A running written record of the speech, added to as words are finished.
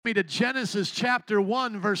Me to Genesis chapter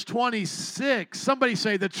 1, verse 26. Somebody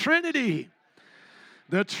say the Trinity.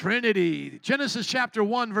 The Trinity. Genesis chapter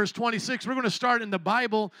 1, verse 26. We're going to start in the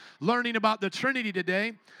Bible learning about the Trinity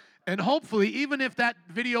today. And hopefully, even if that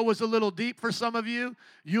video was a little deep for some of you,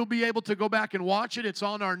 you'll be able to go back and watch it. It's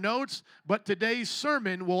on our notes. But today's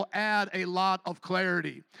sermon will add a lot of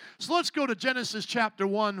clarity. So let's go to Genesis chapter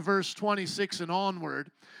 1, verse 26 and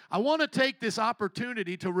onward. I want to take this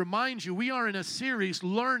opportunity to remind you we are in a series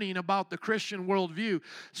learning about the Christian worldview.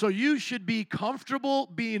 So you should be comfortable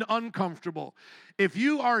being uncomfortable. If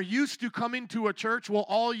you are used to coming to a church where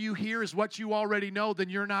all you hear is what you already know,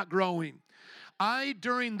 then you're not growing. I,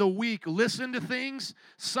 during the week, listen to things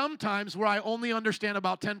sometimes where I only understand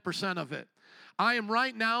about 10% of it. I am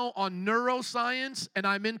right now on neuroscience, and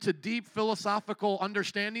I'm into deep philosophical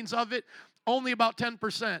understandings of it. Only about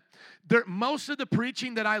 10%. Most of the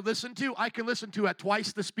preaching that I listen to, I can listen to at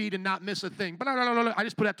twice the speed and not miss a thing. But I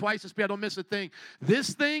just put at twice the speed, I don't miss a thing.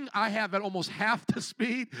 This thing, I have at almost half the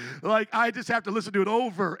speed. Like, I just have to listen to it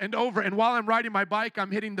over and over. And while I'm riding my bike, I'm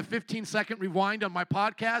hitting the 15-second rewind on my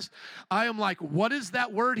podcast. I am like, what is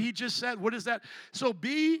that word he just said? What is that? So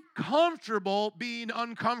be comfortable being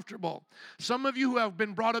uncomfortable. Some of you who have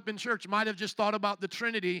been brought up in church might have just thought about the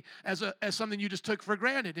Trinity as something you just took for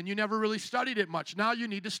granted, and you never really studied it much. Now you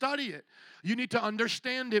need to study it. You need to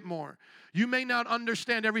understand it more. You may not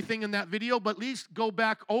understand everything in that video, but at least go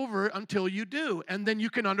back over it until you do, and then you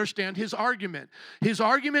can understand his argument. His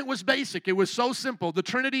argument was basic. It was so simple. The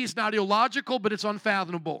Trinity is not illogical, but it's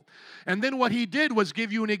unfathomable. And then what he did was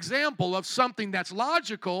give you an example of something that's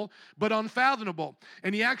logical, but unfathomable.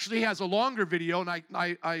 And he actually has a longer video, and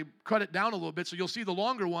I cut it down a little bit, so you'll see the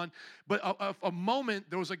longer one. But a moment,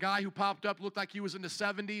 there was a guy who popped up, looked like he was in the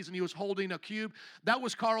 70s, and he was holding a cube. That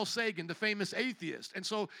was Carl Sagan, the famous atheist. And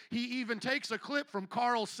so he even takes a clip from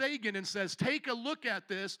Carl Sagan and says, take a look at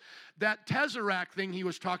this, that tesseract thing he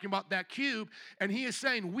was talking about, that cube, and he is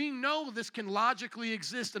saying, we know this can logically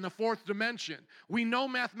exist in a fourth dimension. We know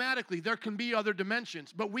mathematically there can be other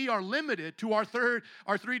dimensions, but we are limited to our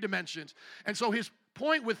three dimensions. And so his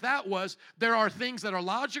point with that was there are things that are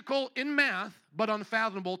logical in math but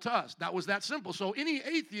unfathomable to us. That was that simple. So any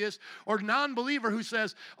atheist or non-believer who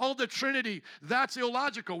says, oh, the Trinity, that's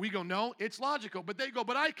illogical, we go, no, it's logical. But they go,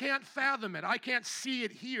 but I can't fathom it. I can't see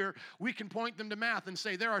it here. We can point them to math and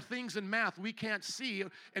say there are things in math we can't see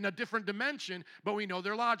in a different dimension, but we know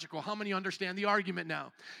they're logical. How many understand the argument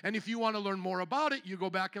now? And if you want to learn more about it, you go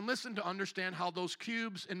back and listen to understand how those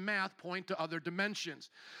cubes in math point to other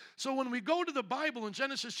dimensions. So when we go to the Bible in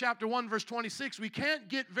Genesis chapter 1, verse 26, we can't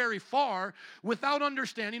get very far without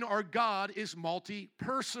understanding our God is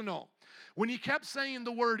multi-personal. When he kept saying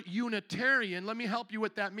the word Unitarian, let me help you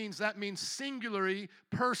what that means. That means singularly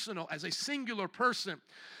personal, as a singular person.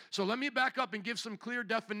 So let me back up and give some clear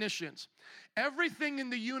definitions. Everything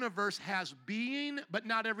in the universe has being, but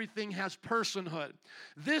not everything has personhood.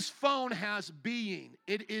 This phone has being.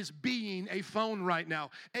 It is being a phone right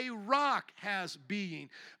now. A rock has being,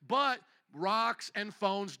 but rocks and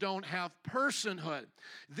phones don't have personhood.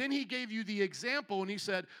 Then he gave you the example and he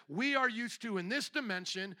said, we are used to in this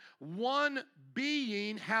dimension, one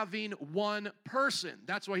being having one person.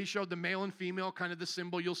 That's why he showed the male and female, kind of the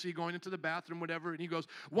symbol you'll see going into the bathroom, whatever. And he goes,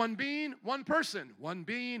 one being, one person. One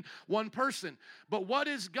being, one person. But what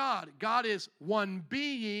is God? God is one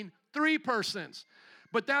being, three persons.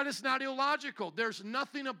 But that is not illogical. There's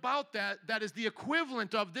nothing about that that is the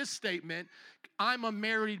equivalent of this statement, I'm a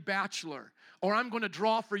married bachelor, or I'm going to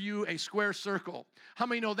draw for you a square circle. How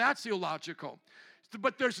many know that's illogical?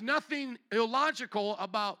 But there's nothing illogical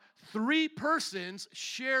about three persons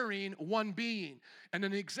sharing one being. And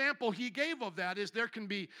an example he gave of that is there can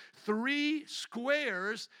be three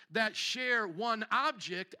squares that share one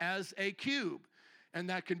object as a cube. And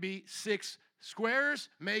that can be six squares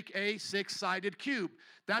make a six-sided cube.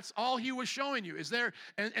 That's all he was showing you. Is there,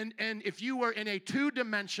 and if you were in a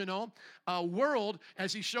two-dimensional world,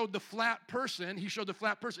 as he showed the flat person,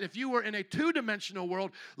 if you were in a two-dimensional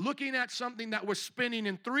world, looking at something that was spinning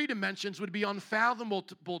in three dimensions would be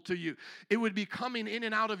unfathomable to you. It would be coming in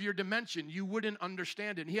and out of your dimension. You wouldn't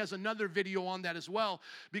understand it. And he has another video on that as well,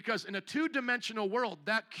 because in a two-dimensional world,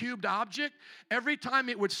 that cubed object, every time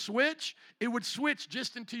it would switch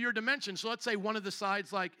just into your dimension. So let's say one of the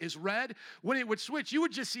sides is red. When it would switch, you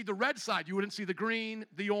would just just see the red side. You wouldn't see the green,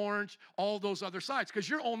 the orange, all those other sides, because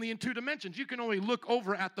you're only in two dimensions. You can only look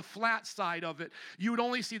over at the flat side of it. You would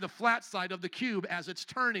only see the flat side of the cube as it's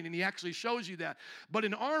turning, and he actually shows you that. But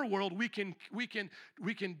in our world, we can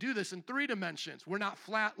do this in three dimensions. We're not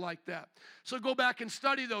flat like that. So go back and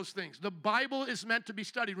study those things. The Bible is meant to be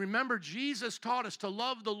studied. Remember, Jesus taught us to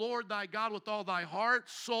love the Lord thy God with all thy heart,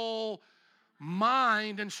 soul,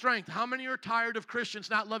 mind, and strength. How many are tired of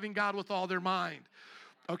Christians not loving God with all their mind?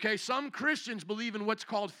 Okay, some Christians believe in what's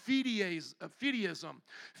called fideism.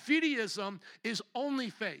 Fideism is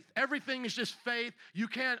only faith. Everything is just faith. You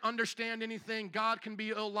can't understand anything. God can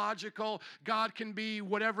be illogical. God can be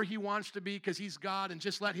whatever he wants to be because he's God, and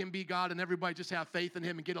just let him be God, and everybody just have faith in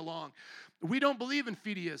him and get along. We don't believe in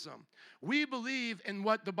fideism. We believe in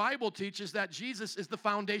what the Bible teaches, that Jesus is the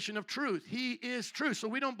foundation of truth. He is truth. So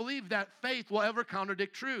we don't believe that faith will ever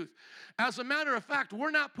contradict truth. As a matter of fact,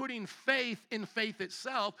 we're not putting faith in faith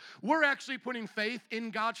itself. We're actually putting faith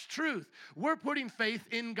in God's truth. We're putting faith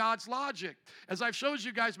in God's logic. As I've showed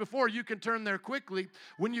you guys before, you can turn there quickly.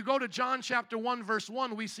 When you go to John chapter 1, verse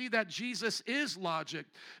 1, we see that Jesus is logic.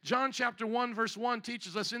 John chapter 1, verse 1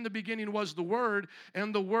 teaches us, in the beginning was the Word,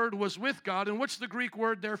 and the Word was with God. And what's the Greek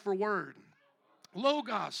word there for word?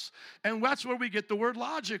 Logos. And that's where we get the word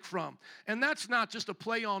logic from. And that's not just a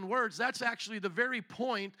play on words. That's actually the very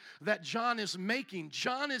point that John is making.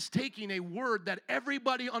 John is taking a word that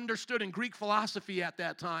everybody understood in Greek philosophy at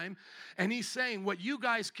that time, and he's saying what you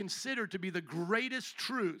guys consider to be the greatest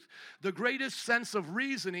truth, the greatest sense of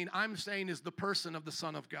reasoning, I'm saying is the person of the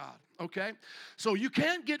Son of God. Okay? So you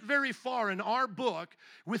can't get very far in our book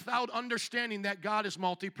without understanding that God is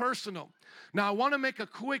multi-personal. Now, I want to make a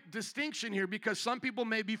quick distinction here, because some people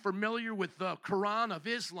may be familiar with the Quran of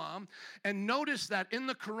Islam, and notice that in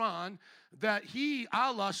the Quran that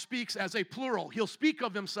Allah speaks as a plural. He'll speak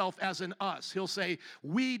of himself as an us. He'll say,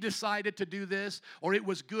 we decided to do this, or it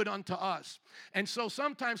was good unto us. And so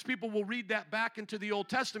sometimes people will read that back into the Old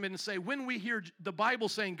Testament and say, when we hear the Bible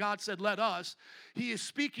saying God said, let us, he is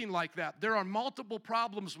speaking like that. There are multiple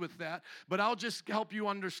problems with that, but I'll just help you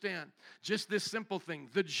understand just this simple thing.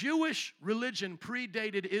 The Jewish religion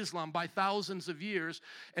predated Islam by thousands of years,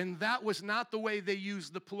 and that was not the way they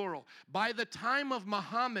used the plural. By the time of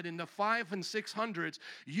Muhammad in the 500s and 600s,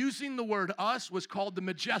 using the word us was called the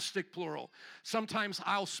majestic plural. Sometimes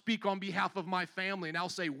I'll speak on behalf of my family, and I'll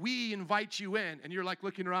say, we invite you in, and you're like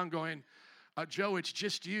looking around going, Joe, it's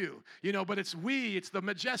just you, but it's we, it's the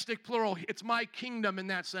majestic plural, it's my kingdom in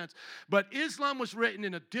that sense. But Islam was written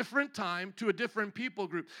in a different time to a different people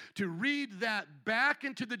group. To read that back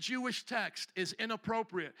into the Jewish text is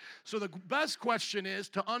inappropriate. So the best question is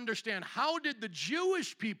to understand, how did the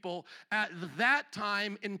Jewish people at that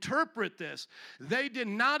time interpret this? They did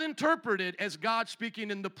not interpret it as God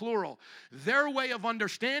speaking in the plural. Their way of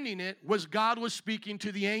understanding it was God was speaking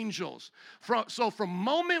to the angels. So from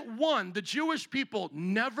moment one, the Jewish people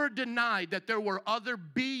never denied that there were other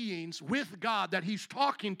beings with God that he's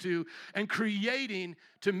talking to and creating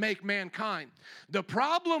to make mankind. The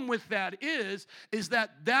problem with that is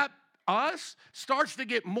that us starts to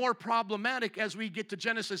get more problematic as we get to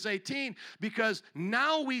Genesis 18, because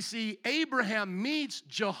now we see Abraham meets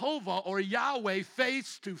Jehovah or Yahweh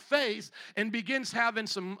face to face and begins having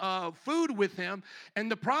some food with him.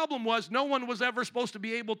 And the problem was no one was ever supposed to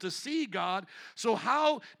be able to see God. So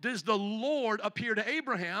how does the Lord appear to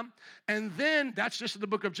Abraham? And then that's just in the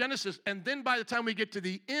book of Genesis. And then by the time we get to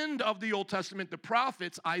the end of the Old Testament, the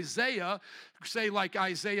prophets, Isaiah, say like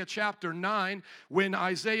Isaiah chapter 9, when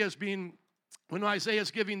Isaiah is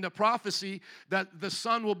giving the prophecy that the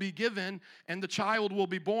son will be given and the child will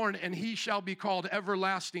be born and he shall be called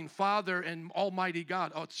Everlasting Father and Almighty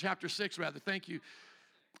God. Oh, it's chapter 6 rather. Thank you.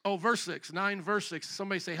 Oh, verse 6, 9 verse 6.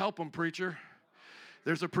 Somebody say, help him, preacher.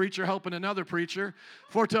 There's a preacher helping another preacher.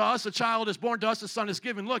 For to us a child is born, to us a son is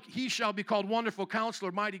given. Look, he shall be called Wonderful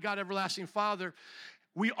Counselor, Mighty God, Everlasting Father.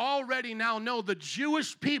 We already now know the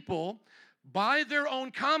Jewish people, by their own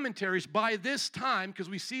commentaries, by this time, because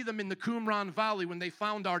we see them in the Qumran Valley when they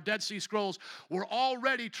found our Dead Sea Scrolls, were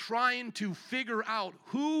already trying to figure out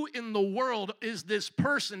who in the world is this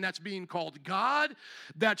person that's being called God,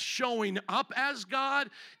 that's showing up as God.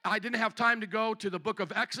 I didn't have time to go to the book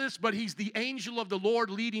of Exodus, but he's the angel of the Lord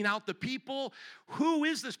leading out the people. Who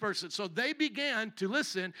is this person? So they began to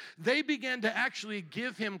listen. They began to actually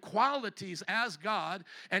give him qualities as God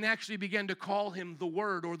and actually began to call him the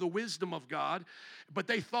Word or the wisdom of God, but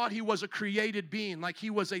they thought he was a created being, like he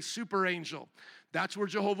was a super angel. That's where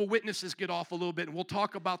Jehovah's Witnesses get off a little bit, and we'll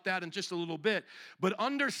talk about that in just a little bit. But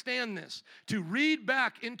understand this, to read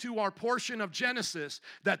back into our portion of Genesis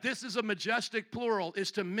that this is a majestic plural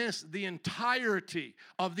is to miss the entirety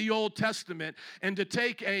of the Old Testament and to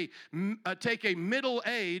take a Middle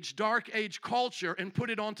Age, Dark Age culture and put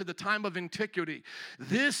it onto the time of antiquity.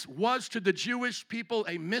 This was to the Jewish people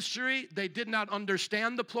a mystery. They did not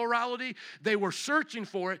understand the plurality. They were searching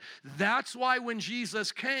for it. That's why when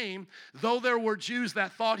Jesus came, though there were Jews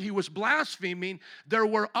that thought he was blaspheming, there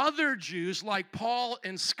were other Jews like Paul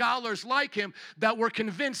and scholars like him that were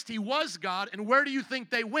convinced he was God. And where do you think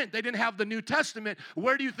they went? They didn't have the New Testament.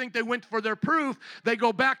 Where do you think they went for their proof? They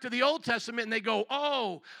go back to the Old Testament and they go,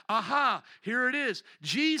 oh, aha, here it is.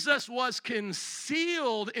 Jesus was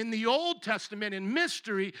concealed in the Old Testament in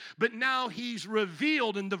mystery, but now he's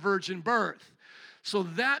revealed in the virgin birth. So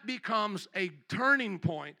that becomes a turning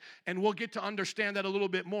point, and we'll get to understand that a little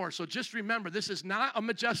bit more. So just remember, this is not a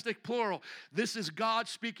majestic plural. This is God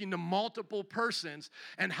speaking to multiple persons.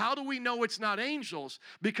 And how do we know it's not angels?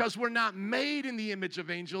 Because we're not made in the image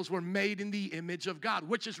of angels. We're made in the image of God,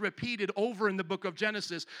 which is repeated over in the book of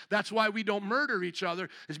Genesis. That's why we don't murder each other,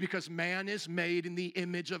 is because man is made in the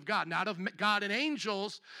image of God. Not of God and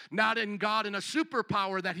angels, not in God and a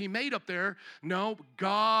superpower that he made up there. No,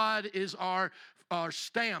 God is our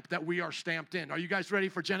stamp that we are stamped in. Are you guys ready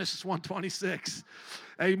for Genesis 1:26?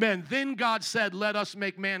 Amen. Then God said, let us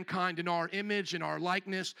make mankind in our image, in our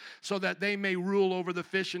likeness, so that they may rule over the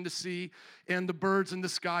fish in the sea and the birds in the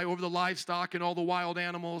sky, over the livestock and all the wild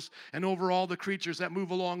animals, and over all the creatures that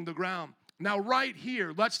move along the ground. Now, right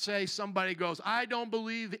here, let's say somebody goes, I don't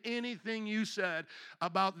believe anything you said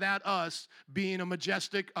about that us being a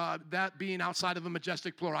majestic, that being outside of a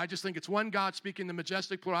majestic plural. I just think it's one God speaking the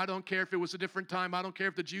majestic plural. I don't care if it was a different time. I don't care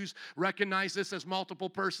if the Jews recognize this as multiple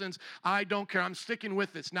persons. I don't care. I'm sticking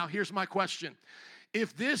with this. Now, here's my question.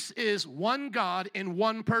 If this is one God in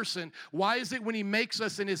one person, why is it when he makes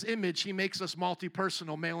us in his image, he makes us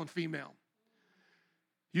multi-personal, male and female?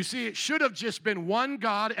 You see, it should have just been one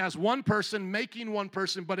God as one person making one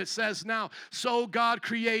person, but it says now, so God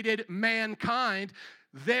created mankind.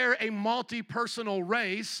 They're a multi-personal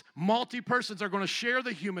race. Multi-persons are going to share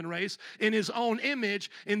the human race in his own image.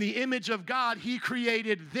 In the image of God, he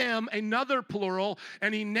created them, another plural,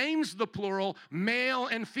 and he names the plural male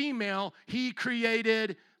and female. He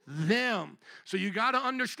created them. So you got to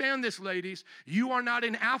understand this, ladies. You are not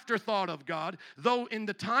an afterthought of God, though in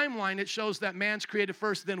the timeline it shows that man's created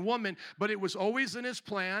first, then woman, but it was always in his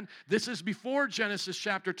plan. This is before Genesis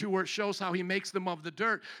chapter 2, where it shows how he makes them of the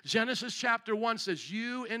dirt. Genesis chapter 1 says,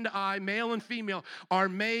 you and I, male and female, are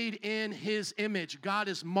made in his image. God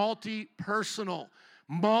is multi-personal.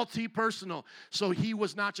 Multi-personal. So he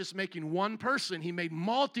was not just making one person, he made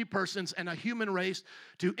multi-persons and a human race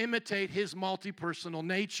to imitate his multi-personal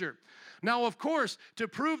nature. Now, of course, to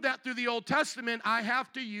prove that through the Old Testament, I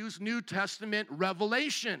have to use New Testament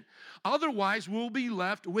revelation. Otherwise, we'll be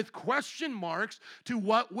left with question marks to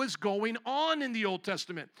what was going on in the Old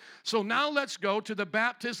Testament. So now let's go to the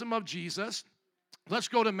baptism of Jesus. Let's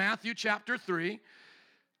go to Matthew chapter 3.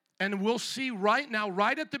 And we'll see right now,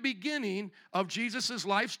 right at the beginning of Jesus'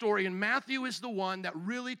 life story, and Matthew is the one that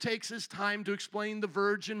really takes his time to explain the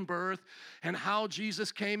virgin birth and how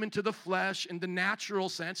Jesus came into the flesh in the natural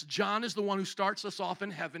sense. John is the one who starts us off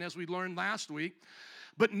in heaven, as we learned last week.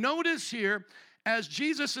 But notice here, as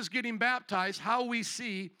Jesus is getting baptized, how we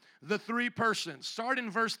see the three persons. Start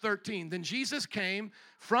in verse 13. Then Jesus came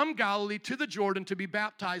from Galilee to the Jordan to be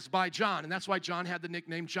baptized by John. And that's why John had the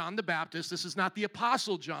nickname John the Baptist. This is not the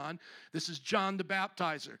Apostle John. This is John the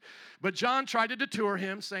Baptizer. But John tried to deter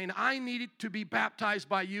him, saying, I need to be baptized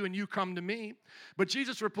by you, and you come to me. But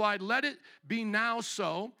Jesus replied, let it be now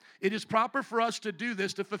so. It is proper for us to do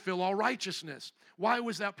this to fulfill all righteousness. Why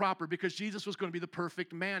was that proper? Because Jesus was going to be the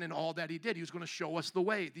perfect man in all that he did. He was going to show us the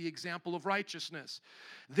way, the example of righteousness.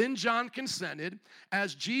 Then John consented.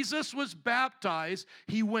 As Jesus was baptized,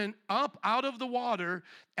 he went up out of the water.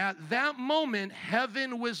 At that moment,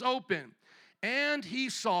 heaven was open, and he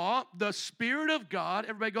saw the Spirit of God.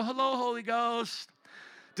 Everybody go, hello, Holy Ghost.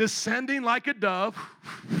 Descending like a dove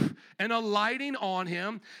and alighting on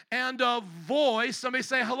him, and a voice, somebody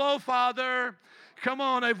say, hello, Father. Come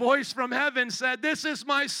on, a voice from heaven said, this is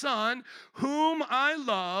my Son, whom I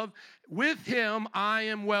love. With him I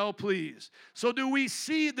am well pleased. So do we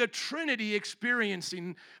see the Trinity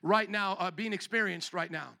experiencing right now, being experienced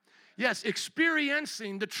right now? Yes,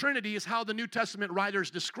 experiencing the Trinity is how the New Testament writers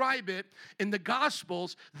describe it in the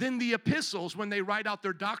Gospels. Then the epistles, when they write out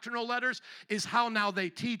their doctrinal letters, is how now they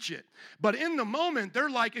teach it. But in the moment, they're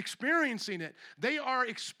like experiencing it. They are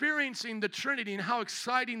experiencing the Trinity and how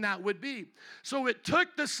exciting that would be. So it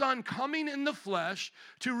took the Son coming in the flesh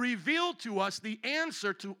to reveal to us the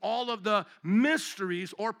answer to all of the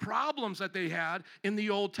mysteries or problems that they had in the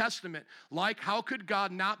Old Testament. Like, how could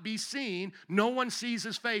God not be seen? No one sees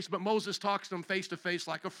his face, but Moses talks to them face to face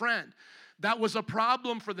like a friend. That was a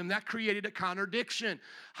problem for them. That created a contradiction.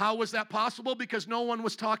 How was that possible? Because no one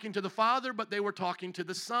was talking to the Father, but they were talking to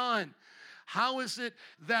the Son. How is it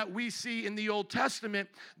that we see in the Old Testament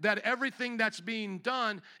that everything that's being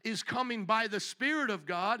done is coming by the Spirit of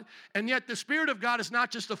God, and yet the Spirit of God is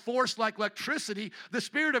not just a force like electricity. The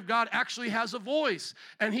Spirit of God actually has a voice,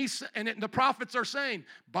 and the prophets are saying,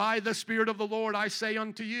 by the Spirit of the Lord I say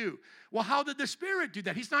unto you. Well, how did the Spirit do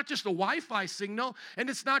that? He's not just a Wi-Fi signal, and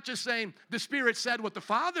it's not just saying the Spirit said what the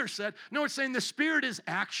Father said. No, it's saying the Spirit is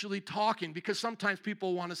actually talking, because sometimes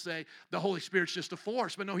people want to say the Holy Spirit's just a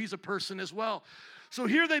force, but no, he's a person as well. So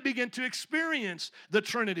here they begin to experience the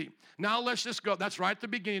Trinity. Now let's just go, that's right at the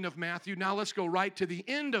beginning of Matthew. Now let's go right to the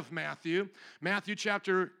end of Matthew. Matthew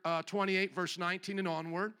chapter 28, verse 19 and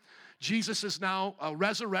onward. Jesus is now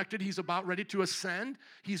resurrected. He's about ready to ascend.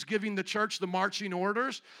 He's giving the church the marching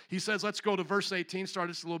orders. He says, let's go to verse 18, start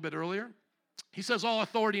this a little bit earlier. He says, all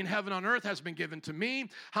authority in heaven and on earth has been given to me.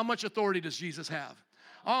 How much authority does Jesus have?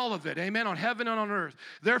 All of it, amen, on heaven and on earth.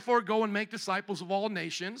 Therefore, go and make disciples of all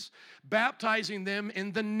nations, baptizing them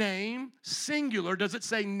in the name, singular. Does it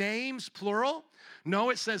say names, plural? No,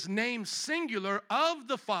 it says name, singular, of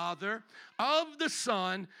the Father, of the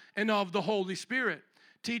Son, and of the Holy Spirit,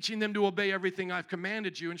 teaching them to obey everything I've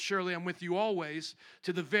commanded you, and surely I'm with you always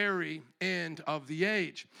to the very end of the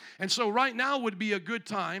age. And so right now would be a good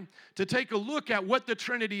time to take a look at what the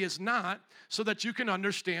Trinity is not, so that you can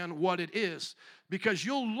understand what it is. Because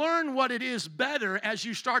you'll learn what it is better as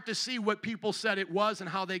you start to see what people said it was and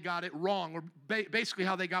how they got it wrong, or basically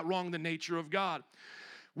how they got wrong the nature of God.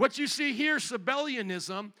 What you see here,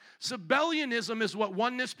 Sabellianism is what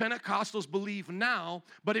oneness Pentecostals believe now,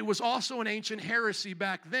 but it was also an ancient heresy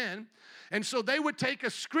back then. And so they would take a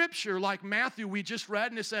scripture like Matthew we just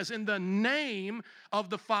read, and it says, in the name of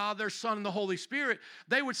the Father, Son, and the Holy Spirit.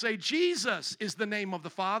 They would say Jesus is the name of the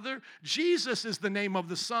Father, Jesus is the name of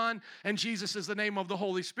the Son, and Jesus is the name of the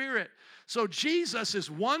Holy Spirit. So Jesus is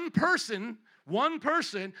one person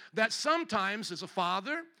that sometimes is a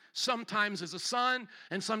Father, sometimes as a Son,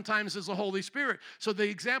 and sometimes as the Holy Spirit. So the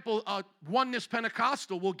example Oneness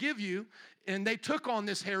Pentecostal will give you, and they took on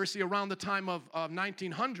this heresy around the time of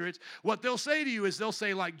 1900s, what they'll say to you is they'll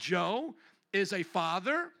say, like, Joe is a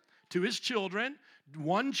father to his children.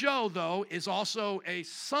 One Joe, though, is also a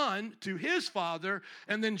son to his father,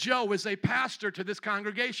 and then Joe is a pastor to this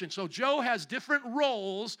congregation. So Joe has different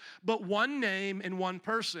roles, but one name and one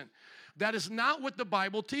person. That is not what the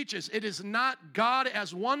Bible teaches. It is not God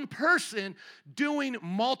as one person doing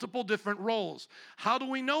multiple different roles. How do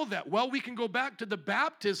we know that? Well, we can go back to the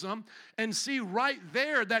baptism and see right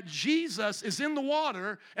there that Jesus is in the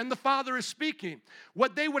water and the Father is speaking.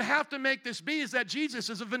 What they would have to make this be is that Jesus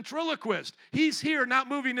is a ventriloquist. He's here not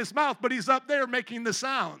moving his mouth, but he's up there making the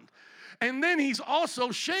sound. And then he's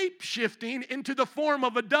also shape-shifting into the form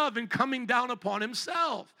of a dove and coming down upon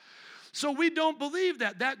himself. So we don't believe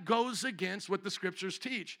that. That goes against what the scriptures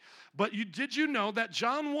teach. But did you know that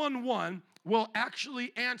John 1:1 will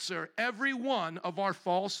actually answer every one of our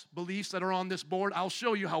false beliefs that are on this board? I'll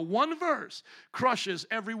show you how one verse crushes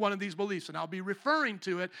every one of these beliefs, and I'll be referring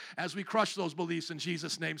to it as we crush those beliefs in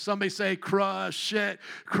Jesus' name. Somebody say, crush it,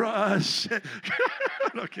 crush it.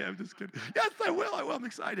 Okay, I'm just kidding. Yes, I will. I'm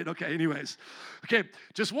excited. Okay, anyways. Okay,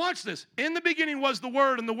 just watch this. In the beginning was the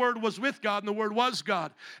Word, and the Word was with God, and the Word was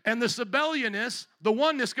God. And the Sabellianists, the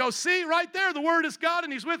oneness, goes, see, right there, the Word is God,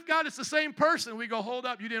 and He's with God. It's the same person. We go, hold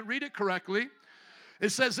up, you didn't read it correctly. It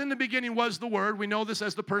says, in the beginning was the Word. We know this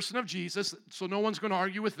as the person of Jesus, so no one's going to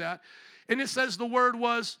argue with that. And it says the Word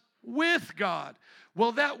was with God.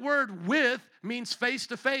 Well, that word with means face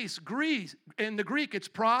to face. In the Greek, it's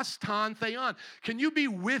pros, ton, theon. Can you be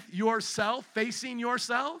with yourself, facing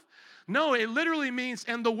yourself? No, it literally means,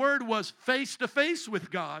 and the Word was face to face with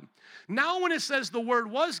God. Now when it says the Word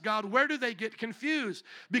was God, where do they get confused?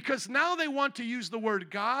 Because now they want to use the word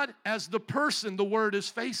God as the person the Word is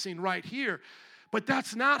facing right here. But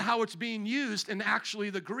that's not how it's being used in actually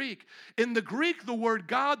the Greek. In the Greek, the word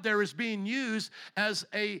God there is being used as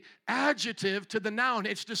an adjective to the noun.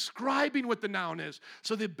 It's describing what the noun is.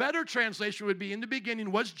 So the better translation would be, in the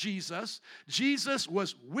beginning was Jesus. Jesus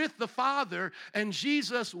was with the Father, and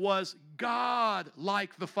Jesus was God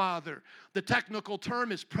like the Father. The technical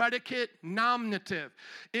term is predicate nominative.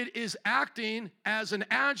 It is acting as an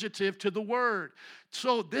adjective to the word.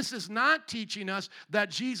 So this is not teaching us that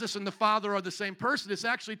Jesus and the Father are the same person. It's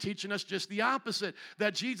actually teaching us just the opposite,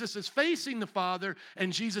 that Jesus is facing the Father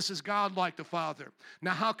and Jesus is God like the Father.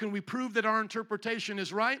 Now, how can we prove that our interpretation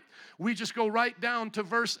is right? We just go right down to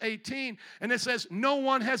verse 18, and it says, no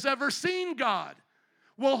one has ever seen God.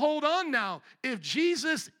 Well, hold on now. If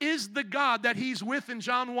Jesus is the God that he's with in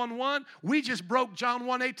John 1:1, we just broke John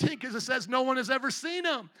 1:18 because it says no one has ever seen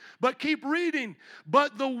him. But keep reading.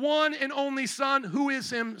 But the one and only Son who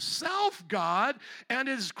is himself God and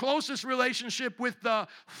his closest relationship with the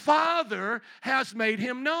Father has made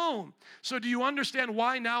him known. So do you understand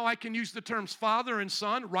why now I can use the terms Father and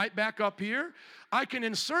Son right back up here? I can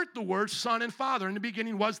insert the words Son and Father. In the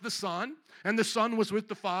beginning was the Son, and the Son was with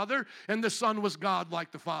the Father, and the Son was God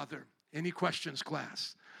like the Father. Any questions,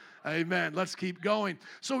 class? Amen. Let's keep going.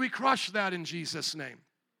 So we crush that in Jesus' name.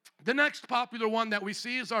 The next popular one that we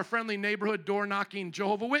see is our friendly neighborhood door-knocking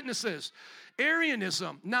Jehovah's Witnesses.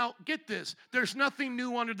 Arianism. Now, get this. There's nothing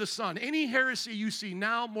new under the sun. Any heresy you see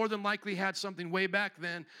now more than likely had something way back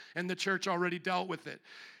then, and the church already dealt with it.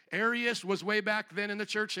 Arius was way back then in the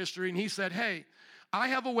church history, and he said, hey, I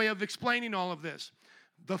have a way of explaining all of this.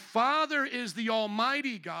 The Father is the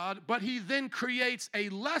Almighty God, but he then creates a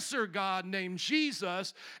lesser God named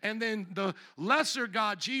Jesus, and then the lesser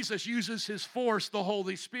God, Jesus, uses his force, the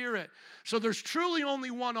Holy Spirit. So there's truly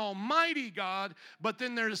only one Almighty God, but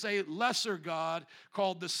then there's a lesser God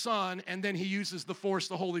called the Son, and then he uses the force,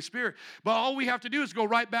 the Holy Spirit. But all we have to do is go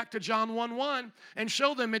right back to John 1:1 and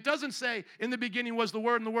show them it doesn't say, in the beginning was the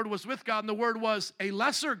Word, and the Word was with God, and the Word was a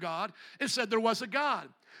lesser God. It said there was a God.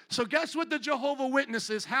 So guess what the Jehovah's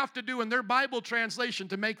Witnesses have to do in their Bible translation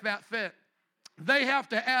to make that fit? They have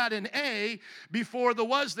to add an A before the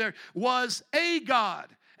was there. Was a God.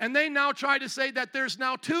 And they now try to say that there's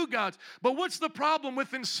now two gods. But what's the problem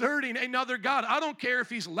with inserting another God? I don't care if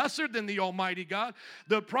he's lesser than the Almighty God.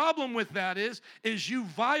 The problem with that is you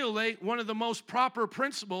violate one of the most proper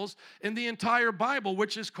principles in the entire Bible,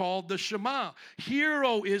 which is called the Shema. Hear,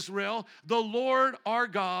 O Israel, the Lord our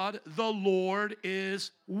God, the Lord is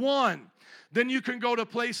one. Then you can go to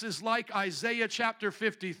places like Isaiah chapter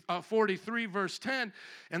 43, verse 10,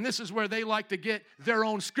 and this is where they like to get their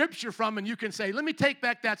own scripture from, and you can say, let me take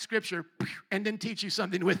back that scripture and then teach you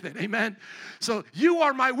something with it, amen? So, you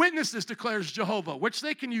are my witnesses, declares Jehovah, which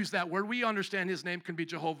they can use that word. We understand his name can be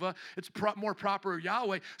Jehovah. It's more proper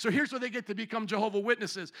Yahweh. So here's where they get to become Jehovah's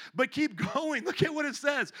Witnesses. But keep going. Look at what it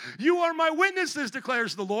says. You are my witnesses,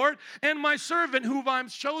 declares the Lord, and my servant whom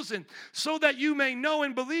I've chosen, so that you may know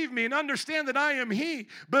and believe me and understand that I am he.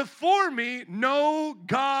 Before me no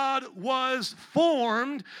God was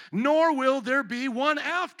formed, nor will there be one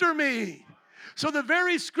after me. So the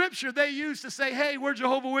very scripture they use to say, hey, we're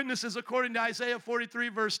Jehovah's Witnesses according to Isaiah 43,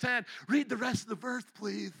 verse 10. Read the rest of the verse,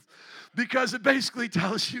 please. Because it basically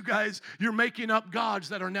tells you guys you're making up gods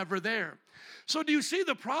that are never there. So do you see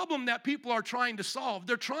the problem that people are trying to solve?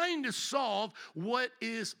 They're trying to solve what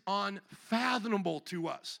is unfathomable to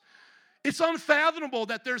us. It's unfathomable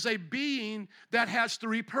that there's a being that has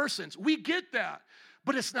three persons. We get that,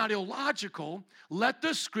 but it's not illogical. Let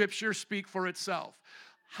the scripture speak for itself.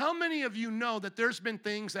 How many of you know that there's been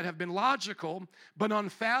things that have been logical but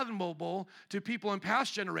unfathomable to people in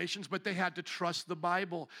past generations, but they had to trust the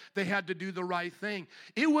Bible. They had to do the right thing.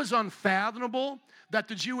 It was unfathomable that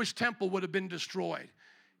the Jewish temple would have been destroyed,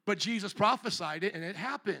 but Jesus prophesied it and it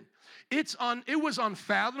happened. It was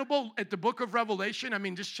unfathomable at the book of Revelation. I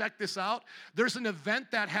mean, just check this out. There's an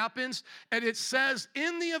event that happens, and it says,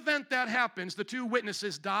 in the event that happens, the two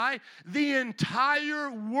witnesses die, the entire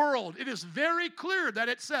world, it is very clear that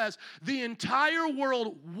it says, the entire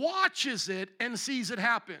world watches it and sees it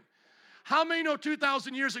happen. How many know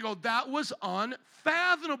 2,000 years ago that was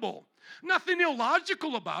unfathomable? Nothing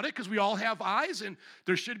illogical about it because we all have eyes and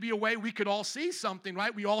there should be a way we could all see something,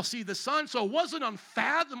 right? We all see the sun, so it wasn't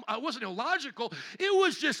it wasn't illogical. It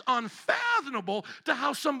was just unfathomable to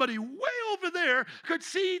how somebody way over there could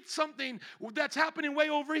see something that's happening way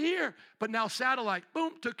over here. But now satellite,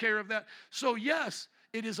 boom, took care of that. So yes,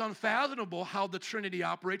 it is unfathomable how the Trinity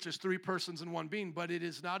operates as three persons in one being, but it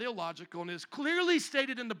is not illogical and is clearly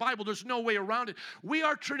stated in the Bible. There's no way around it. We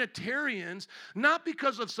are Trinitarians, not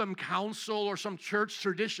because of some council or some church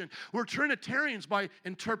tradition. We're Trinitarians by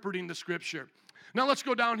interpreting the Scripture. Now let's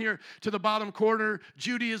go down here to the bottom corner,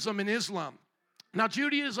 Judaism and Islam. Now,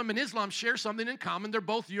 Judaism and Islam share something in common. They're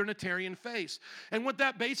both Unitarian faiths. And what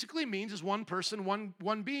that basically means is one person,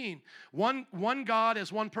 one being. One God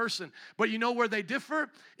as one person. But you know where they differ?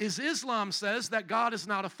 Is Islam says that God is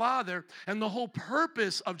not a father. And the whole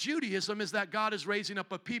purpose of Judaism is that God is raising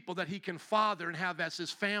up a people that he can father and have as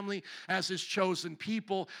his family, as his chosen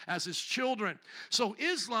people, as his children. So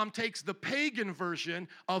Islam takes the pagan version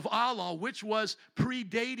of Allah, which was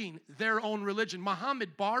predating their own religion.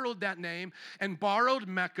 Muhammad borrowed that name and borrowed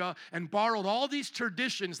Mecca and borrowed all these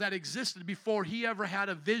traditions that existed before he ever had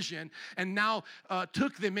a vision and now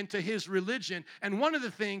took them into his religion. And one of the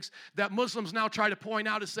things that Muslims now try to point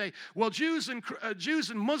out is say, well, Jews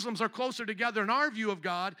and Muslims are closer together in our view of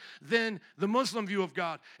God than the Muslim view of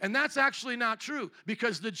God. And that's actually not true,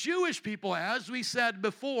 because the Jewish people, as we said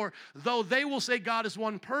before, though they will say God is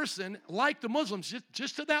one person, like the Muslims,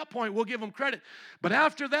 just to that point, we'll give them credit. But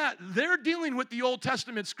after that, they're dealing with the Old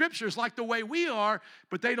Testament scriptures like the way we are,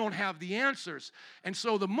 but they don't have the answers. And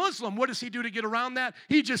so the Muslim, what does he do to get around that?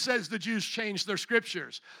 He just says the Jews changed their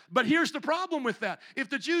scriptures. But here's the problem with that. If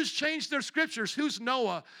the Jews changed their scriptures, who's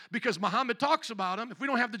Noah? Because Muhammad talks about him. If we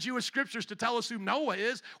don't have the Jewish scriptures to tell us who Noah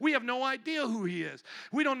is, we have no idea who he is.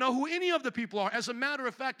 We don't know who any of the people are. As a matter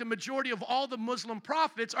of fact, the majority of all the Muslim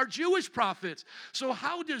prophets are Jewish prophets. So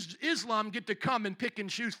how does Islam get to come and pick and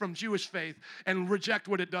choose from Jewish faith and reject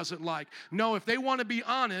what it doesn't like? No, if they want to be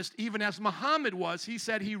honest, even as Muhammad was, he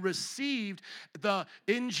said he received the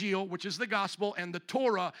Injil, which is the gospel, and the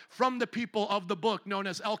Torah from the people of the book known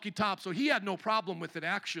as El-Kitab. So he had no problem with it,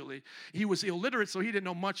 actually. He was illiterate, so he didn't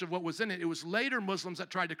know much of what was in it. It was later Muslims that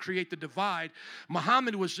tried to create the divide.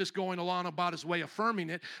 Muhammad was just going along about his way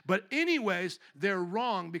affirming it. But anyways, they're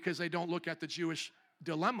wrong because they don't look at the Jewish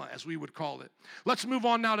dilemma, as we would call it. Let's move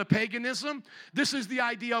on now to paganism. This is the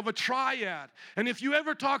idea of a triad. And if you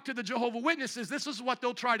ever talk to the Jehovah's Witnesses, this is what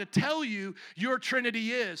they'll try to tell you your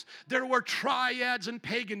Trinity is. There were triads in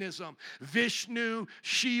paganism. Vishnu,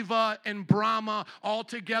 Shiva, and Brahma all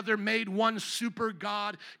together made one super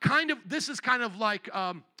god. This is kind of like,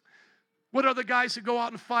 what are the guys who go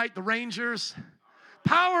out and fight? The Rangers?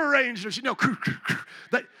 Power Rangers,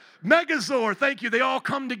 Megazord, thank you. They all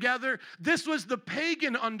come together. This was the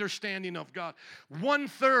pagan understanding of God.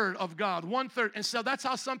 1/3 of God, 1/3. And so that's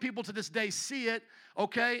how some people to this day see it,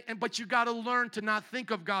 okay? But you got to learn to not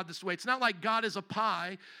think of God this way. It's not like God is a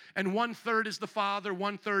pie and 1/3 is the Father,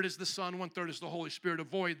 1/3 is the Son, 1/3 is the Holy Spirit.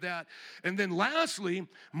 Avoid that. And then lastly,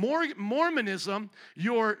 Mormonism,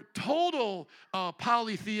 your total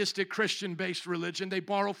polytheistic Christian-based religion. They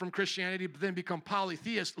borrow from Christianity but then become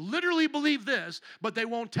polytheist. Literally believe this, but they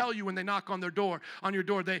won't tell you when they knock on your door.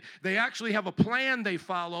 They actually have a plan they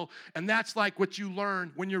follow, and that's like what you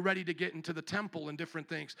learn when you're ready to get into the temple and different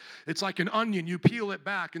things. It's like an onion. You peel it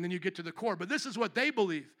back, and then you get to the core. But this is what they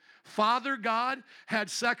believe. Father God had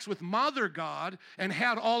sex with Mother God and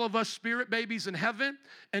had all of us spirit babies in heaven,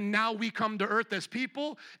 and now we come to earth as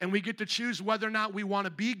people, and we get to choose whether or not we want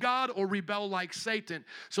to be God or rebel like Satan.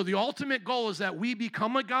 So the ultimate goal is that we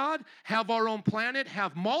become a God, have our own planet,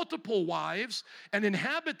 have multiple wives, and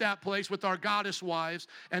inhabit that place with our goddess wives,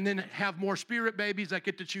 and then have more spirit babies that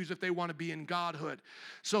get to choose if they want to be in godhood.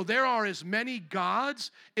 So there are as many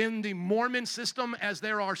gods in the Mormon system as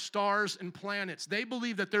there are stars and planets. They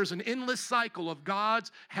believe that there's an endless cycle of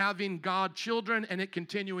gods having God children and it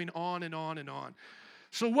continuing on and on and on.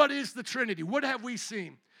 So what is the Trinity? What have we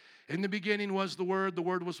seen? In the beginning was the Word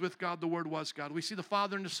was with God, the Word was God. We see the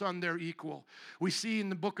Father and the Son, they're equal. We see in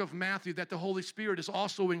the book of Matthew that the Holy Spirit is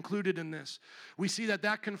also included in this. We see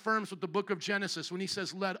that confirms with the book of Genesis when he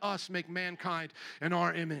says, let us make mankind in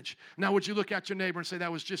our image. Now would you look at your neighbor and say,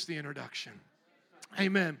 that was just the introduction?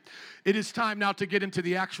 Amen. It is time now to get into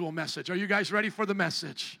the actual message. Are you guys ready for the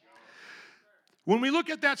message? When we look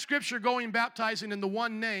at that scripture, going baptizing in the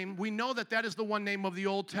one name, we know that that is the one name of the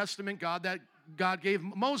Old Testament God that God gave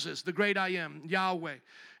Moses, the great I am, Yahweh.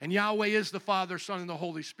 And Yahweh is the Father, Son, and the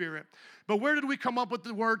Holy Spirit. But where did we come up with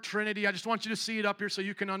the word Trinity? I just want you to see it up here so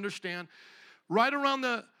you can understand. Right around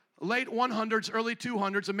the late 100s, early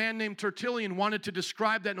 200s, a man named Tertullian wanted to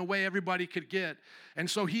describe that in a way everybody could get. And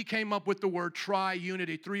so he came up with the word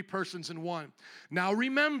tri-unity, 3 persons in one. Now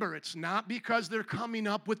remember, it's not because they're coming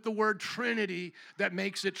up with the word Trinity that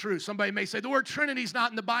makes it true. Somebody may say, the word Trinity's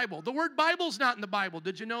not in the Bible. The word Bible's not in the Bible.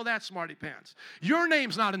 Did you know that, smarty pants? Your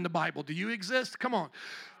name's not in the Bible. Do you exist? Come on.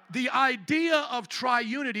 The idea of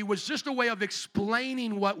tri-unity was just a way of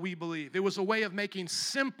explaining what we believe. It was a way of making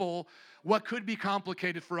simple what could be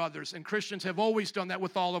complicated for others. And Christians have always done that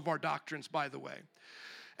with all of our doctrines, by the way.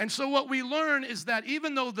 And so what we learn is that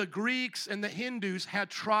even though the Greeks and the Hindus had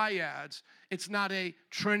triads, it's not a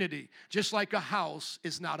trinity. Just like a house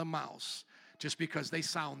is not a mouse, just because they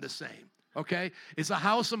sound the same, okay? Is a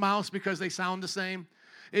house a mouse because they sound the same?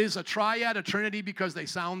 Is a triad a trinity because they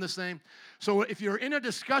sound the same? So if you're in a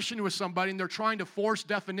discussion with somebody and they're trying to force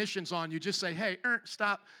definitions on you, just say, hey,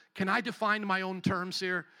 stop. Can I define my own terms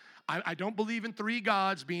here? I don't believe in three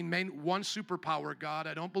gods being made one superpower God.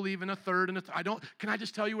 I don't believe in a third and can I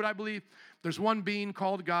just tell you what I believe? There's one being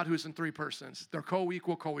called God who's in three persons. They're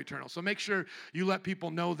co-equal, co-eternal. So make sure you let people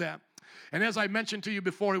know that. And as I mentioned to you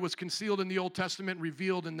before, it was concealed in the Old Testament,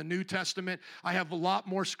 revealed in the New Testament. I have a lot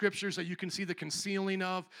more scriptures that you can see the concealing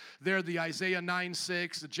of. There, the Isaiah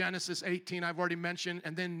 9:6, the Genesis 18 I've already mentioned,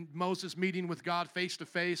 and then Moses meeting with God face to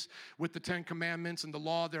face with the Ten Commandments and the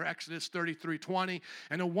law there, Exodus 33:20.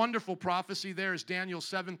 And a wonderful prophecy there is Daniel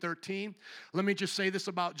 7:13. Let me just say this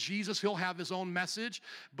about Jesus. He'll have his own message,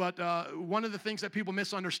 but one of the things that people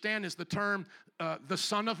misunderstand is the term the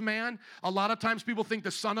Son of Man. A lot of times people think the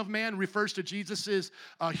Son of Man refers to Jesus'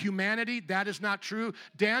 humanity. That is not true.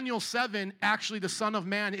 Daniel 7, actually the Son of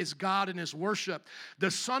Man is God in his worship. The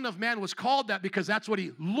Son of Man was called that because that's what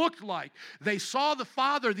he looked like. They saw the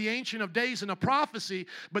Father, the Ancient of Days, in a prophecy,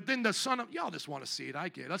 but then the Son of, y'all just want to see it, I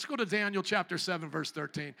get it. Let's go to Daniel chapter 7, verse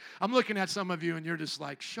 13. I'm looking at some of you and you're just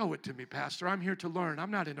like, show it to me, Pastor. I'm here to learn. I'm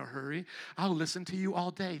not in a hurry. I'll listen to you all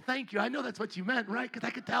day. Thank you. I know that's what you meant, right? Because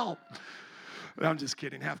I could tell. I'm just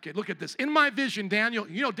kidding, half kid. Look at this. In my vision, Daniel,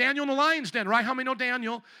 you know Daniel in the lion's den, right? How many know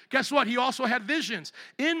Daniel? Guess what? He also had visions.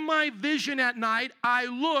 In my vision at night, I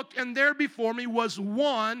looked, and there before me was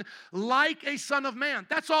one like a son of man.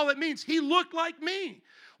 That's all it means. He looked like me.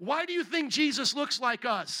 Why do you think Jesus looks like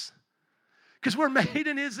us? Because we're made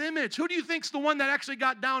in his image. Who do you think's the one that actually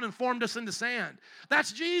got down and formed us in the sand?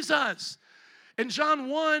 That's Jesus. In John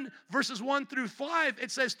 1, verses 1 through 5, it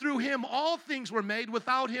says, through him all things were made.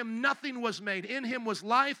 Without him nothing was made. In him was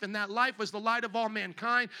life, and that life was the light of all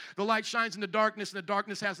mankind. The light shines in the darkness, and the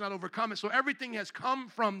darkness has not overcome it. So everything has come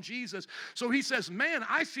from Jesus. So he says, man,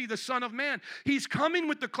 I see the Son of Man. He's coming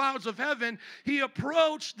with the clouds of heaven. He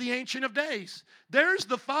approached the Ancient of Days. There's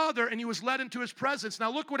the Father, and he was led into his presence.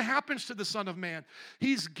 Now look what happens to the Son of Man.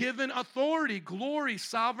 He's given authority, glory,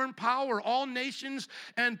 sovereign power. All nations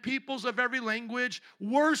and peoples of every language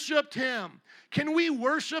worshiped him. Can we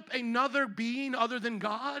worship another being other than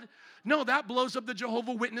God? No, that blows up the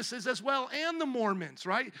Jehovah's Witnesses as well, and the Mormons,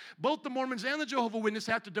 right? Both the Mormons and the Jehovah's Witnesses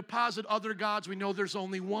have to deposit other gods. We know there's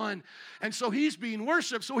only one. And so he's being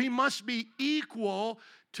worshiped, so he must be equal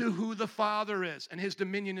to who the Father is, and his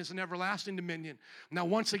dominion is an everlasting dominion. Now,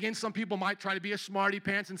 once again, some people might try to be a smarty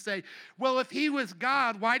pants and say, well, if he was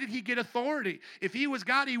God, why did he get authority? If he was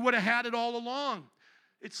God, he would have had it all along.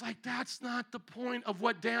 It's like, that's not the point of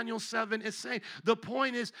what Daniel 7 is saying. The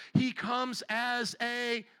point is, he comes as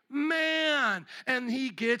a man, and he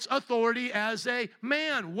gets authority as a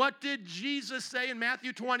man. What did Jesus say in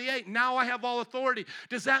Matthew 28? Now I have all authority.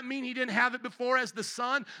 Does that mean he didn't have it before as the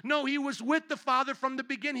Son? No, he was with the Father from the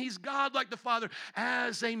beginning. He's God like the Father.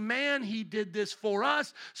 As a man, he did this for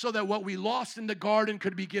us so that what we lost in the garden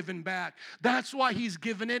could be given back. That's why he's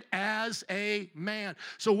given it as a man.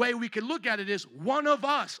 So the way we can look at it is, one of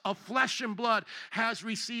us, of flesh and blood, has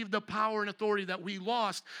received the power and authority that we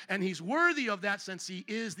lost, and he's worthy of that since he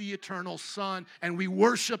is the eternal Son, and we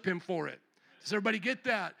worship him for it. Does everybody get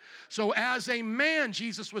that? So as a man,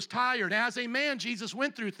 Jesus was tired. As a man, Jesus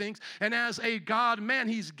went through things. And as a God man,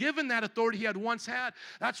 he's given that authority he had once had.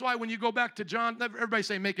 That's why when you go back to John, everybody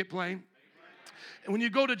say, make it plain. And when you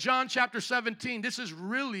go to John chapter 17, this is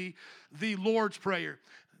really the Lord's Prayer.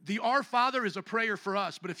 The Our Father is a prayer for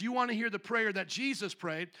us, but if you want to hear the prayer that Jesus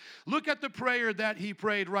prayed, look at the prayer that he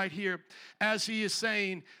prayed right here as he is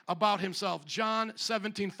saying about himself. John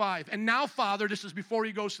 17:5. And now, Father, this is before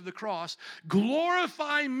he goes to the cross,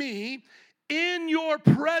 glorify me in your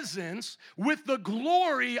presence with the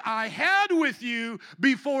glory I had with you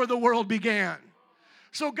before the world began.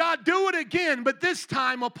 So God, do it again, but this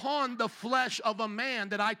time upon the flesh of a man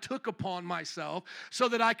that I took upon myself so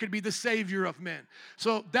that I could be the Savior of men.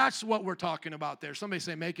 So that's what we're talking about there. Somebody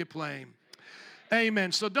say, make it plain.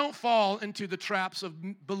 Amen. So don't fall into the traps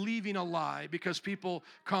of believing a lie because people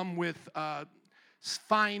come with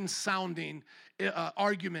fine-sounding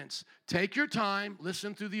arguments. Take your time,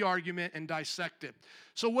 listen through the argument, and dissect it.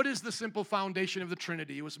 So what is the simple foundation of the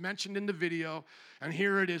Trinity? It was mentioned in the video, and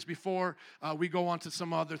here it is before we go on to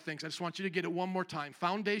some other things. I just want you to get it one more time.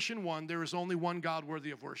 Foundation one, there is only one God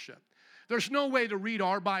worthy of worship. There's no way to read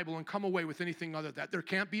our Bible and come away with anything other than that. There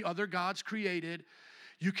can't be other gods created.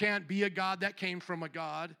 You can't be a God that came from a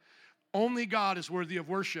God. Only God is worthy of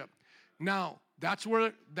worship. Now, That's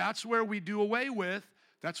where we do away with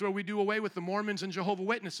the Mormons and Jehovah's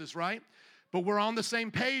Witnesses, right? But we're on the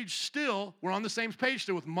same page still. We're on the same page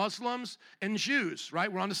still with Muslims and Jews,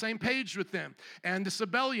 right? We're on the same page with them and the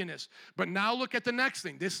Sabellianists. But now look at the next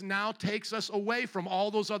thing. This now takes us away from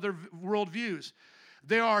all those other worldviews.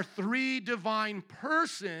 There are three divine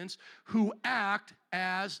persons who act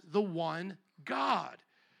as the one God.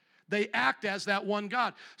 They act as that one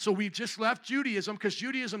God. So we've just left Judaism because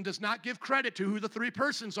Judaism does not give credit to who the three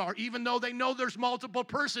persons are, even though they know there's multiple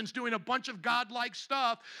persons doing a bunch of God-like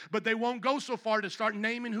stuff, but they won't go so far to start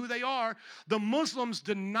naming who they are. The Muslims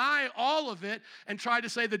deny all of it and try to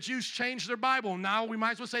say the Jews changed their Bible. Now we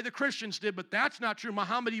might as well say the Christians did, but that's not true.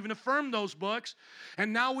 Muhammad even affirmed those books.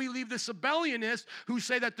 And now we leave the Sabellianists who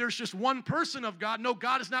say that there's just one person of God. No,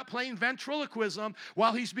 God is not playing ventriloquism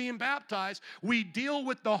while he's being baptized. We deal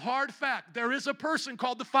with the hard fact. There is a person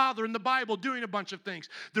called the Father in the Bible doing a bunch of things.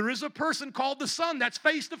 There is a person called the Son that's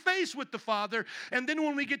face to face with the Father. And then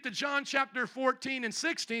when we get to John chapter 14 and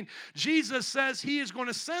 16, Jesus says he is going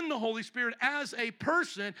to send the Holy Spirit as a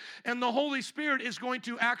person, and the Holy Spirit is going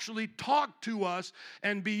to actually talk to us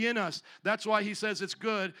and be in us. That's why he says it's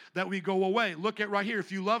good that we go away. Look at right here.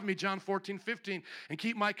 If you love me, John 14, 15, and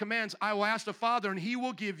keep my commands, I will ask the Father, and he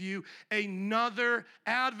will give you another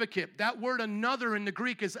advocate. That word another in the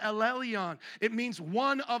Greek is elelion. It means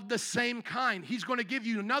one of the same kind. He's going to give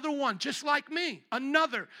you another one, just like me.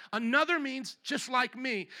 Another. Another means just like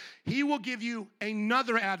me. He will give you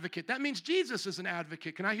another advocate. That means Jesus is an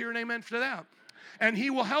advocate. Can I hear an amen for that? And he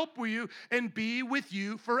will help you and be with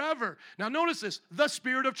you forever. Now notice this, the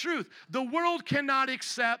Spirit of truth. The world cannot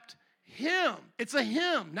accept him. It's a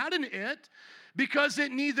him, not an it, because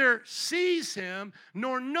it neither sees him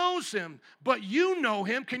nor knows him. But you know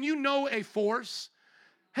him. Can you know a force?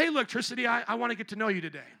 Hey, electricity, I want to get to know you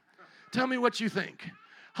today. Tell me what you think.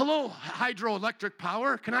 Hello, hydroelectric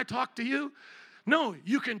power, can I talk to you? No,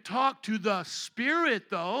 you can talk to the Spirit,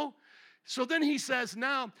 though. So then he says,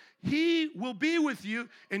 now, he will be with you,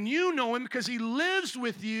 and you know him because he lives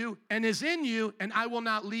with you and is in you, and I will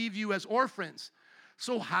not leave you as orphans.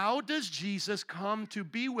 So how does Jesus come to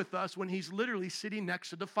be with us when he's literally sitting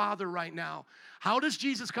next to the Father right now? How does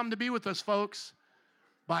Jesus come to be with us, folks?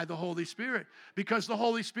 By the Holy Spirit. Because the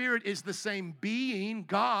Holy Spirit is the same being,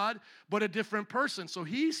 God, but a different person. So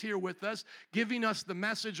he's here with us, giving us the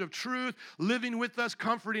message of truth, living with us,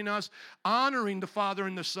 comforting us, honoring the Father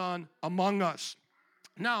and the Son among us.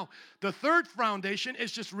 Now, the third foundation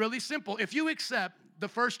is just really simple. If you accept the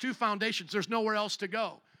first two foundations, there's nowhere else to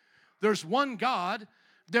go. There's one God.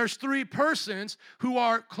 There's three persons who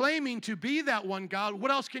are claiming to be that one God.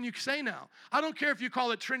 What else can you say now? I don't care if you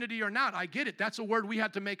call it Trinity or not. I get it. That's a word we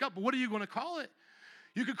had to make up. But what are you going to call it?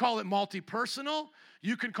 You could call it multi-personal.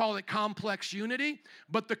 You could call it complex unity.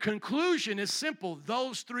 But the conclusion is simple.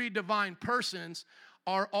 Those three divine persons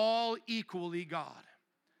are all equally God.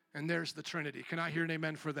 And there's the Trinity. Can I hear an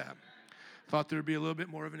amen for that? Thought there would be a little bit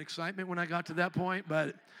more of an excitement when I got to that point,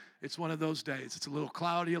 but it's one of those days. It's a little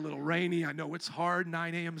cloudy, a little rainy. I know it's hard,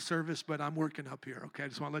 9 a.m. service, but I'm working up here, okay? I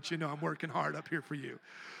just want to let you know I'm working hard up here for you.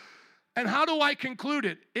 And how do I conclude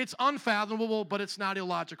it? It's unfathomable, but it's not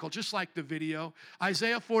illogical, just like the video.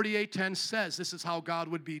 Isaiah 48:10 says this is how God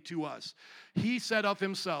would be to us. He said of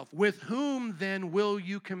himself, with whom then will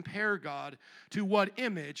you compare God? To what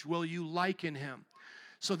image will you liken him?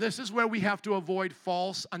 So this is where we have to avoid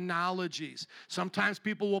false analogies. Sometimes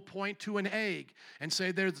people will point to an egg and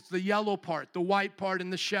say there's the yellow part, the white part,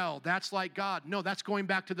 and the shell. That's like God. No, that's going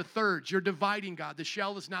back to the thirds. You're dividing God. The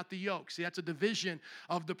shell is not the yolk. See, that's a division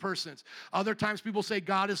of the persons. Other times people say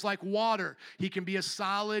God is like water. He can be a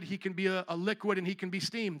solid, he can be a liquid, and he can be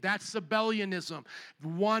steam. That's Sabellianism.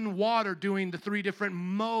 One water doing the three different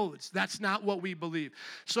modes. That's not what we believe.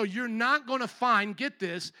 So you're not going to find, get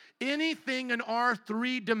this, anything in our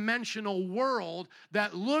three-dimensional world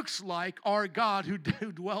that looks like our God who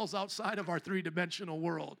dwells outside of our three-dimensional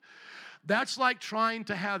world. That's like trying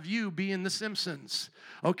to have you be in The Simpsons,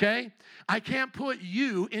 okay? I can't put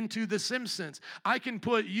you into The Simpsons. I can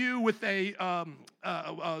put you with a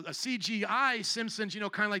CGI Simpsons,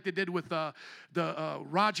 kind of like they did with the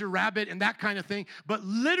Roger Rabbit and that kind of thing. But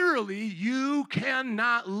literally, you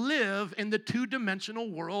cannot live in the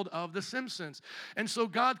two-dimensional world of The Simpsons. And so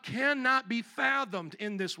God cannot be fathomed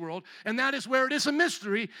in this world, and that is where it is a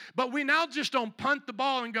mystery. But we now just don't punt the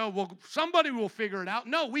ball and go, well, somebody will figure it out.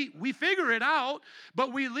 No, we figure it out,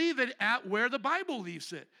 but we leave it at where the Bible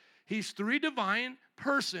leaves it. He's three divine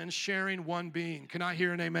persons sharing one being. Can I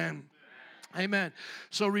hear an amen? Amen.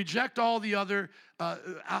 So reject all the other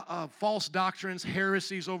false doctrines,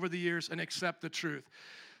 heresies over the years, and accept the truth.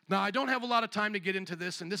 Now, I don't have a lot of time to get into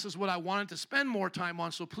this, and this is what I wanted to spend more time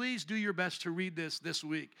on, so please do your best to read this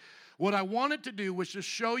week. What I wanted to do was just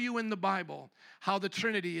show you in the Bible how the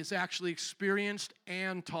Trinity is actually experienced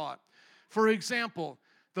and taught. For example,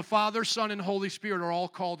 the Father, Son, and Holy Spirit are all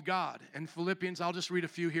called God. In Philippians, I'll just read a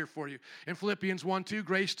few here for you. In Philippians 1:2,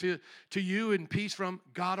 grace to you and peace from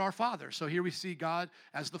God our Father. So here we see God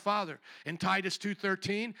as the Father. In Titus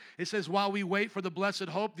 2:13, it says, while we wait for the blessed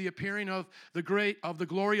hope, the appearing of the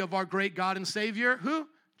glory of our great God and Savior, who?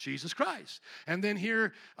 Jesus Christ. And then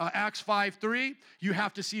here, Acts 5:3, you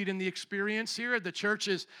have to see it in the experience here. The church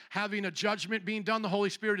is having a judgment being done. The Holy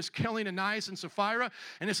Spirit is killing Ananias and Sapphira.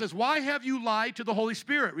 And it says, why have you lied to the Holy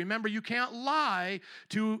Spirit? Remember, you can't lie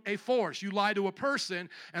to a force. You lie to a person.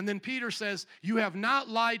 And then Peter says, you have not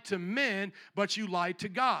lied to men, but you lied to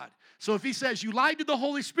God. So if he says you lied to the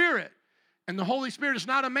Holy Spirit, and the Holy Spirit is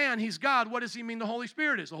not a man, he's God, what does he mean the Holy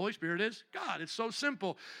Spirit is? The Holy Spirit is God. It's so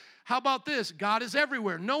simple. How about this? God is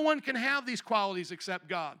everywhere. No one can have these qualities except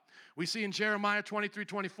God. We see in Jeremiah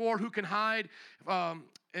 23:24, who can hide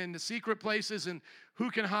in the secret places, and who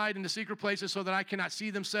can hide in the secret places so that I cannot see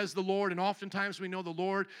them, says the Lord. And oftentimes we know the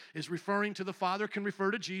Lord is referring to the Father, can refer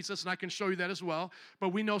to Jesus, and I can show you that as well. But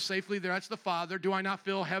we know safely that's the Father. Do I not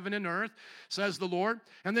fill heaven and earth, says the Lord.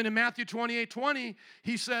 And then in Matthew 28:20,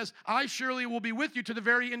 he says, I surely will be with you to the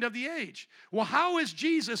very end of the age. Well, how is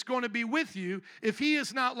Jesus going to be with you if he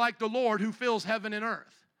is not like the Lord who fills heaven and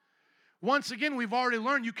earth? Once again, we've already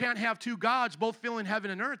learned you can't have two gods both filling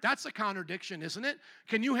heaven and earth. That's a contradiction, isn't it?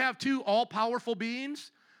 Can you have two all-powerful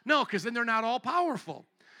beings? No, because then they're not all-powerful.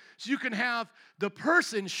 So you can have the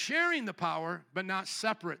person sharing the power, but not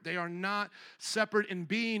separate. They are not separate in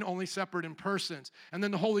being, only separate in persons. And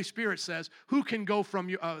then the Holy Spirit says, who can go from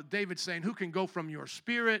you, David's saying, who can go from your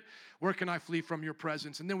spirit? Where can I flee from your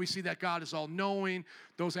presence? And then we see that God is all-knowing.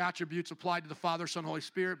 Those attributes applied to the Father, Son, Holy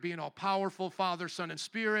Spirit, being all-powerful, Father, Son, and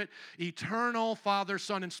Spirit, eternal, Father,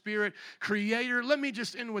 Son, and Spirit, Creator. Let me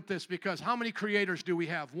just end with this, because how many creators do we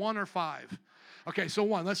have? 1 or 5? Okay, so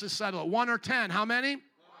 1. Let's just settle it. 1 or 10? How many?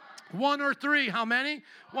 1 or 3, how many?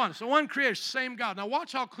 1. So one creator, same God. Now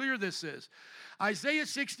watch how clear this is. Isaiah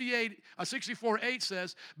 64:8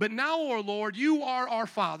 says, but now, O Lord, you are our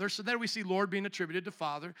Father. So there we see Lord being attributed to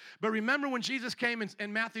Father. But remember when Jesus came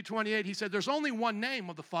in Matthew 28, he said there's only one name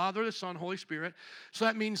of the Father, the Son, Holy Spirit. So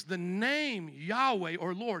that means the name Yahweh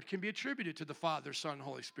or Lord can be attributed to the Father, Son,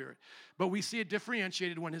 Holy Spirit. But we see it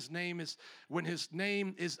differentiated when his name is,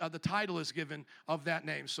 the title is given of that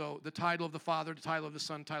name. So the title of the Father, the title of the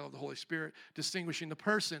Son, title of the Holy Spirit, distinguishing the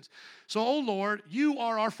persons. So, O Lord, you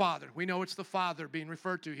are our Father. We know it's the Father being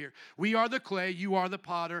referred to here. We are the clay, you are the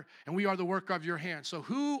potter, and we are the work of your hand. So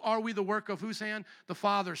who are we the work of whose hand? The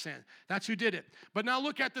Father's hand. That's who did it. But now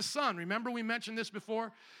look at the Son. Remember we mentioned this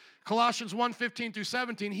before? Colossians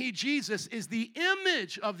 1:15-17, he, Jesus, is the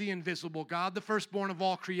image of the invisible God, the firstborn of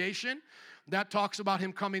all creation. That talks about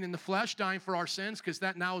him coming in the flesh, dying for our sins, because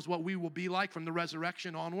that now is what we will be like from the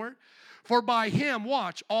resurrection onward. For by him,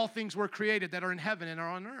 watch, all things were created that are in heaven and are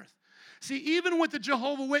on earth. See, even with the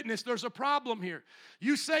Jehovah's Witness, there's a problem here.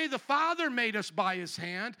 You say the Father made us by his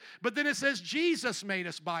hand, but then it says Jesus made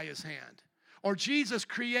us by his hand. Or Jesus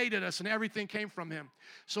created us and everything came from him.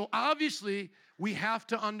 So obviously, we have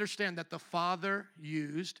to understand that the Father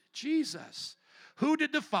used Jesus. Who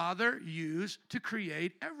did the Father use to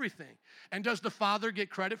create everything? And does the Father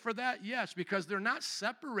get credit for that? Yes, because they're not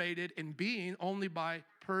separated in being only by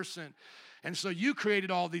person. And so you created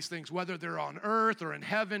all these things, whether they're on earth or in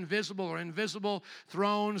heaven, visible or invisible,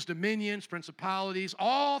 thrones, dominions, principalities,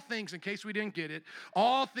 all things, in case we didn't get it,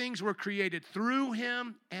 all things were created through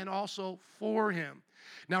him and also for him.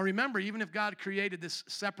 Now remember, even if God created this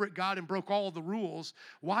separate God and broke all the rules,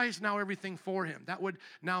 why is now everything for him? That would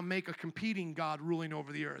now make a competing God ruling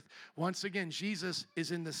over the earth. Once again, Jesus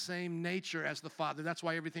is in the same nature as the Father. That's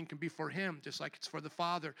why everything can be for him, just like it's for the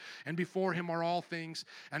Father. And before him are all things,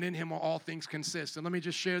 and in him are all things consist. And let me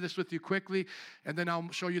just share this with you quickly, and then I'll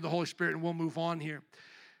show you the Holy Spirit, and we'll move on here.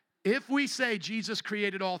 If we say Jesus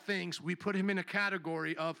created all things, we put him in a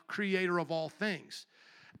category of creator of all things.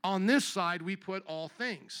 On this side, we put all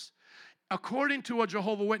things. According to a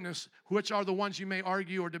Jehovah's Witness, which are the ones you may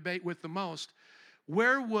argue or debate with the most,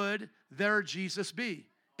 where would their Jesus be?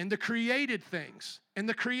 In the created things, in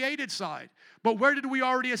the created side. But where did we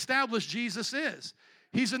already establish Jesus is?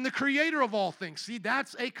 He's in the creator of all things. See,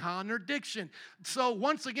 that's a contradiction. So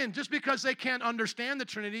once again, just because they can't understand the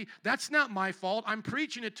Trinity, that's not my fault. I'm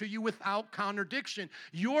preaching it to you without contradiction.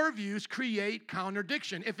 Your views create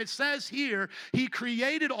contradiction. If it says here, he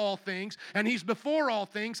created all things and he's before all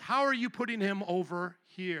things, how are you putting him over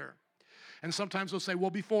here? And sometimes they'll say, well,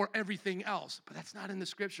 before everything else. But that's not in the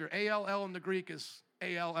scripture. A-L-L in the Greek is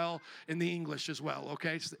A-L-L in the English as well,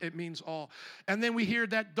 okay? It means all. And then we hear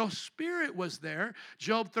that the Spirit was there.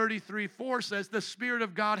 Job 33:4 says, the Spirit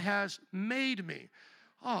of God has made me.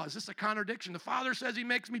 Oh, is this a contradiction? The Father says he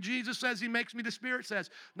makes me. Jesus says he makes me. The Spirit says.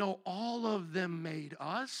 No, all of them made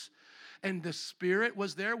us. And the Spirit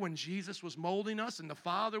was there when Jesus was molding us, and the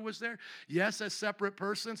Father was there. Yes, as separate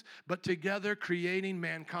persons, but together creating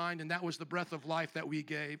mankind, and that was the breath of life that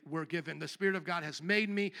were given. The Spirit of God has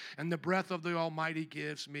made me, and the breath of the Almighty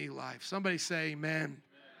gives me life. Somebody say amen. Amen.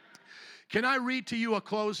 Can I read to you a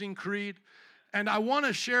closing creed? And I want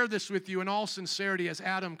to share this with you in all sincerity as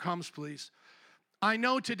Adam comes, please. I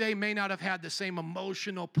know today may not have had the same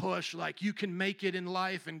emotional push like you can make it in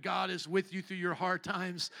life and God is with you through your hard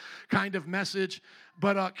times kind of message.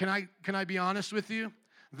 But can I be honest with you?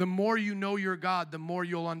 The more you know your God, the more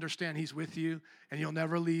you'll understand he's with you and he'll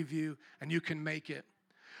never leave you and you can make it.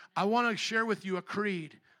 I want to share with you a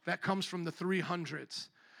creed that comes from the 300s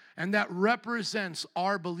and that represents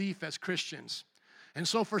our belief as Christians. And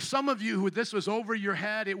so for some of you who this was over your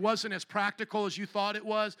head, it wasn't as practical as you thought it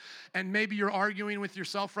was, and maybe you're arguing with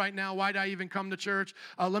yourself right now, why did I even come to church?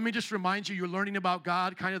 Let me just remind you, you're learning about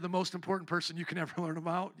God, kind of the most important person you can ever learn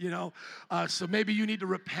about, you know. So maybe you need to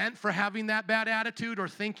repent for having that bad attitude or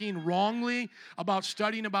thinking wrongly about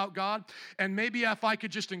studying about God. And maybe if I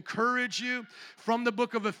could just encourage you, from the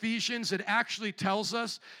book of Ephesians, it actually tells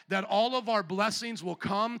us that all of our blessings will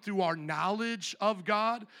come through our knowledge of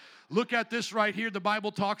God. Look at this right here. The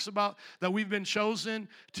Bible talks about that we've been chosen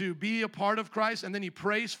to be a part of Christ, and then he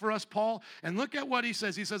prays for us, Paul. And look at what he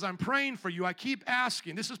says. He says, I'm praying for you. I keep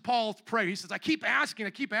asking. This is Paul's prayer. He says, I keep asking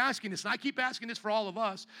this, and I keep asking this for all of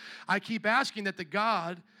us. I keep asking that the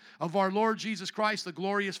God of our Lord Jesus Christ, the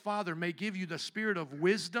glorious Father, may give you the spirit of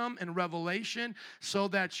wisdom and revelation so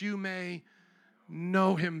that you may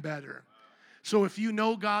know him better. So if you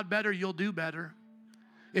know God better, you'll do better.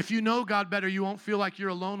 If you know God better, you won't feel like you're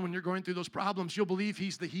alone when you're going through those problems. You'll believe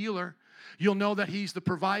he's the healer. You'll know that he's the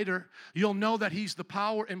provider. You'll know that he's the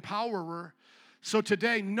empowerer. So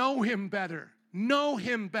today, know him better. Know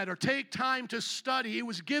him better. Take time to study. It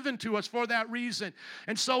was given to us for that reason.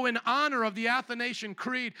 And so in honor of the Athanasian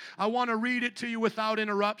Creed, I want to read it to you without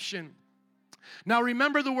interruption. Now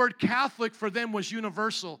remember, the word Catholic for them was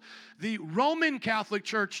universal. The Roman Catholic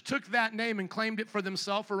Church took that name and claimed it for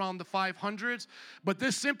themselves around the 500s, but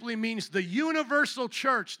this simply means the universal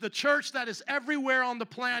church, the church that is everywhere on the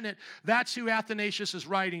planet. That's who Athanasius is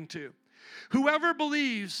writing to. Whoever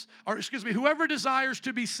desires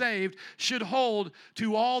to be saved should hold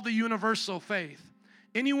to all the universal faith.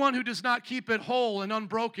 Anyone who does not keep it whole and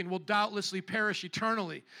unbroken will doubtlessly perish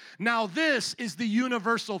eternally. Now this is the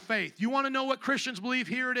universal faith. You want to know what Christians believe?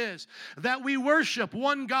 Here it is. That we worship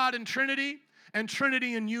one God in Trinity and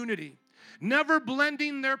Trinity in unity, never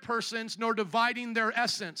blending their persons nor dividing their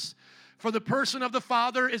essence. For the person of the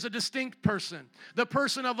Father is a distinct person. The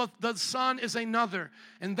person of the Son is another.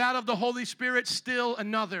 And that of the Holy Spirit still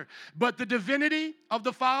another. But the divinity of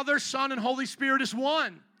the Father, Son, and Holy Spirit is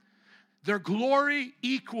one. Their glory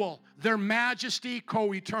equal, their majesty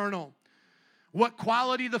co-eternal. What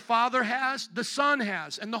quality the Father has, the Son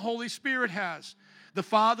has, and the Holy Spirit has. The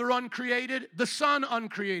Father uncreated, the Son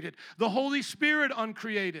uncreated, the Holy Spirit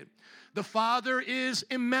uncreated. The Father is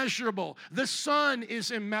immeasurable, the Son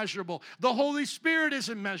is immeasurable, the Holy Spirit is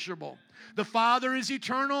immeasurable. The Father is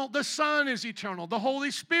eternal, the Son is eternal, the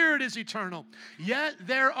Holy Spirit is eternal. Yet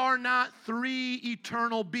there are not three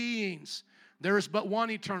eternal beings. There is but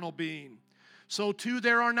one eternal being. So too,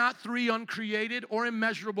 there are not three uncreated or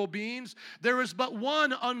immeasurable beings. There is but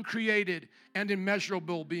one uncreated and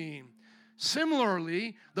immeasurable being.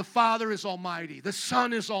 Similarly, the Father is almighty, the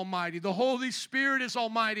Son is almighty, the Holy Spirit is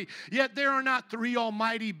almighty. Yet there are not three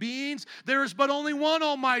almighty beings. There is but only one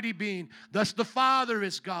almighty being. Thus the Father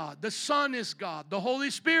is God, the Son is God, the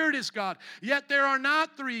Holy Spirit is God. Yet there are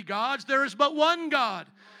not three gods. There is but one God.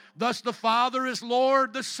 Thus the Father is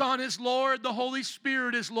Lord, the Son is Lord, the Holy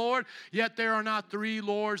Spirit is Lord. Yet there are not three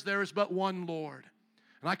Lords, there is but one Lord.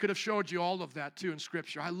 And I could have showed you all of that too in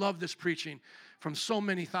Scripture. I love this preaching from so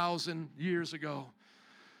many thousand years ago.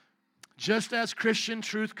 Just as Christian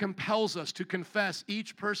truth compels us to confess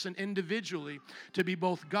each person individually to be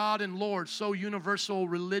both God and Lord, so universal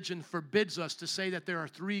religion forbids us to say that there are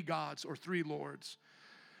three gods or three Lords.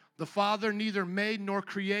 The Father neither made nor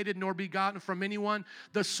created nor begotten from anyone.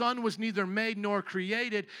 The Son was neither made nor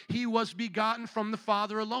created. He was begotten from the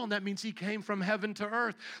Father alone. That means he came from heaven to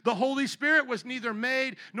earth. The Holy Spirit was neither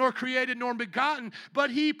made nor created nor begotten,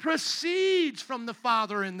 but he proceeds from the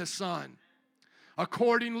Father and the Son.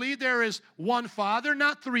 Accordingly, there is one Father,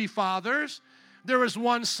 not three fathers. There is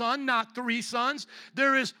one Son, not three sons.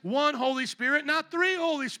 There is one Holy Spirit, not three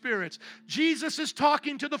Holy Spirits. Jesus is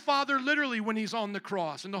talking to the Father literally when he's on the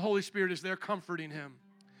cross, and the Holy Spirit is there comforting him.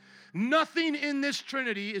 Nothing in this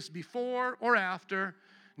Trinity is before or after.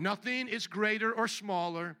 Nothing is greater or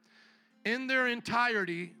smaller. In their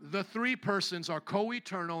entirety, the three persons are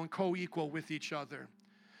co-eternal and co-equal with each other.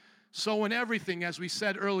 So in everything, as we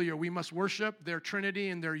said earlier, we must worship their Trinity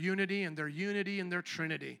and their unity and their unity and their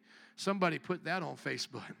Trinity. Somebody put that on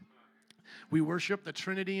Facebook. We worship the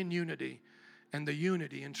Trinity and unity and the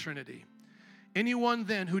unity and Trinity. Anyone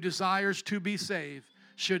then who desires to be saved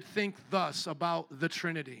should think thus about the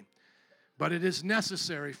Trinity. But it is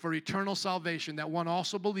necessary for eternal salvation that one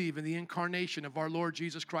also believe in the incarnation of our Lord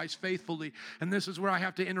Jesus Christ faithfully. And this is where I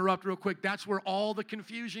have to interrupt real quick. That's where all the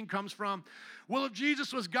confusion comes from. Well, if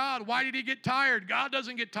Jesus was God, why did he get tired? God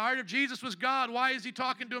doesn't get tired. If Jesus was God, why is he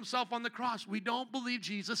talking to himself on the cross? We don't believe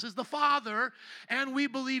Jesus is the Father, and we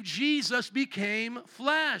believe Jesus became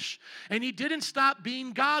flesh. And he didn't stop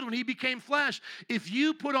being God when he became flesh. If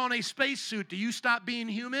you put on a spacesuit, do you stop being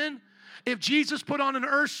human? If Jesus put on an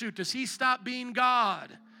earth suit, does he stop being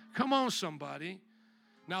God? Come on, somebody.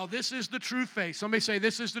 Now, this is the true faith. Somebody say,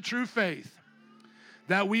 this is the true faith.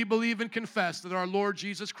 That we believe and confess that our Lord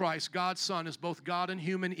Jesus Christ, God's Son, is both God and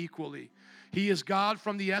human equally. He is God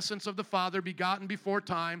from the essence of the Father, begotten before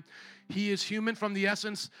time. He is human from the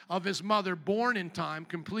essence of his mother, born in time,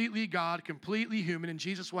 completely God, completely human. And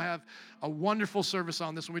Jesus will have a wonderful service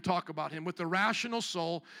on this when we talk about him. With the rational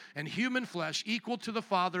soul and human flesh equal to the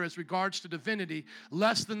Father as regards to divinity,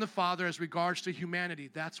 less than the Father as regards to humanity.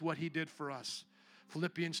 That's what he did for us.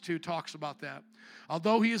 Philippians 2 talks about that.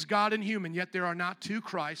 Although he is God and human, yet there are not two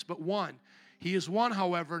Christs, but one. He is one,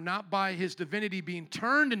 however, not by his divinity being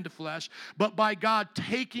turned into flesh, but by God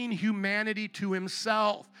taking humanity to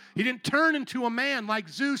himself. He didn't turn into a man like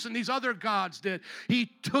Zeus and these other gods did.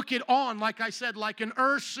 He took it on, like I said, like an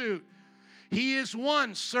earth suit. He is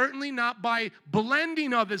one, certainly not by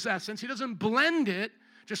blending of his essence. He doesn't blend it,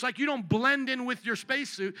 just like you don't blend in with your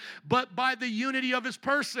spacesuit, but by the unity of his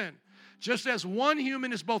person. Just as one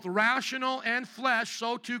human is both rational and flesh,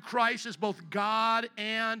 so too Christ is both God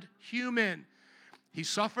and human. He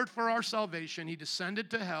suffered for our salvation. He descended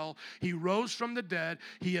to hell. He rose from the dead.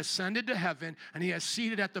 He ascended to heaven, and he has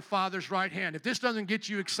seated at the Father's right hand. If this doesn't get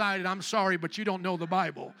you excited, I'm sorry, but you don't know the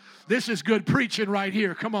Bible. This is good preaching right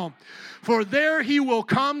here. Come on. For there he will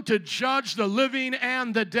come to judge the living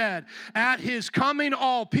and the dead. At his coming,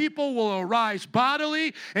 all people will arise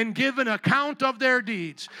bodily and give an account of their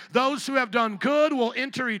deeds. Those who have done good will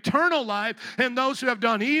enter eternal life, and those who have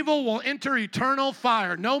done evil will enter eternal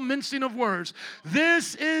fire. No mincing of words.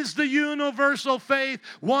 This is the universal faith.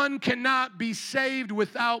 One cannot be saved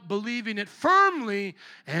without believing it firmly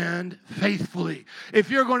and faithfully.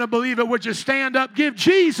 If you're going to believe it, would you stand up? Give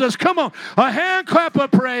Jesus, come on, a hand clap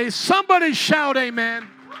of praise. Somebody shout amen.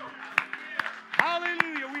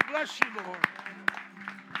 Hallelujah. We bless you, Lord.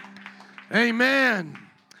 Amen.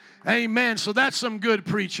 Amen. So that's some good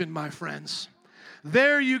preaching, my friends.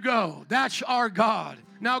 There you go. That's our God.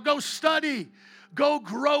 Now go study. Go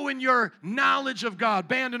grow in your knowledge of God.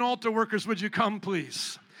 Band and altar workers, would you come,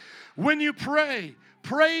 please? When you pray,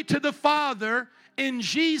 pray to the Father in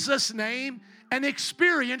Jesus' name and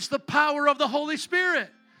experience the power of the Holy Spirit.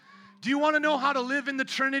 Do you want to know how to live in the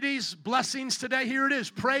Trinity's blessings today? Here it is.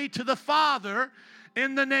 Pray to the Father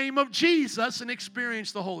in the name of Jesus and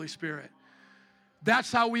experience the Holy Spirit.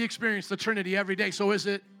 That's how we experience the Trinity every day. So is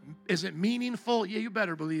it meaningful? Yeah, you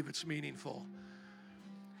better believe it's meaningful.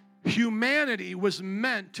 Humanity was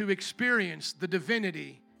meant to experience the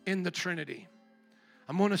divinity in the Trinity.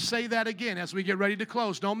 I'm going to say that again as we get ready to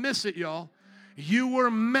close. Don't miss it, y'all. You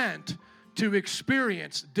were meant to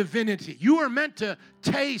experience divinity. You were meant to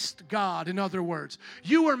taste God, in other words.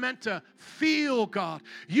 You were meant to feel God.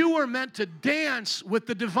 You were meant to dance with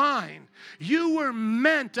the divine. You were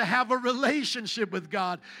meant to have a relationship with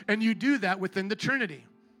God, and you do that within the Trinity.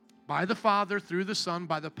 By the Father, through the Son,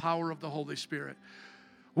 by the power of the Holy Spirit.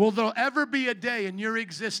 Will there ever be a day in your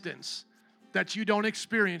existence that you don't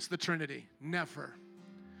experience the Trinity? Never.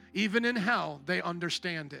 Even in hell, they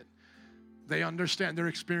understand it. They understand they're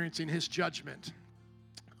experiencing his judgment.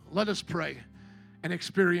 Let us pray and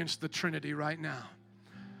experience the Trinity right now.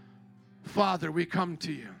 Father, we come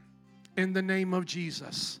to you in the name of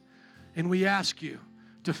Jesus, and we ask you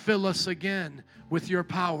to fill us again with your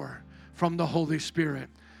power from the Holy Spirit.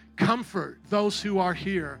 Comfort those who are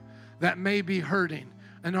here that may be hurting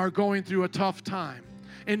and are going through a tough time.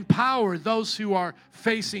 Empower those who are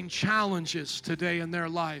facing challenges today in their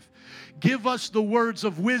life. Give us the words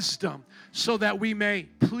of wisdom so that we may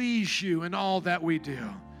please you in all that we do.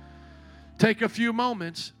 Take a few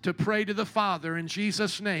moments to pray to the Father in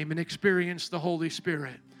Jesus' name and experience the Holy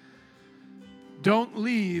Spirit. Don't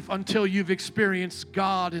leave until you've experienced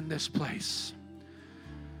God in this place.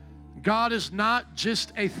 God is not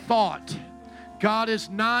just a thought. God is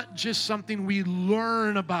not just something we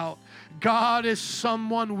learn about. God is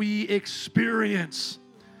someone we experience.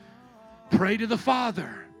 Pray to the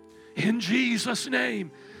Father in Jesus' name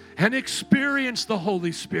and experience the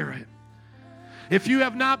Holy Spirit. If you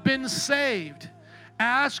have not been saved,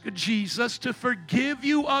 ask Jesus to forgive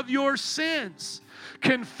you of your sins.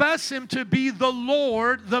 Confess Him to be the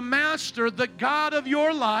Lord, the Master, the God of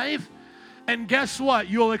your life. And guess what?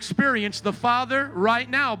 You'll experience the Father right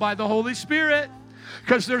now by the Holy Spirit.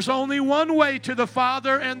 Because there's only one way to the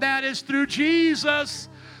Father, and that is through Jesus.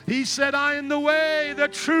 He said, I am the way, the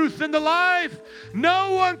truth, and the life.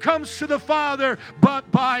 No one comes to the Father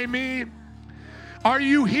but by me. Are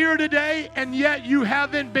you here today and yet you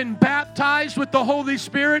haven't been baptized with the Holy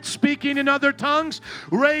Spirit, speaking in other tongues?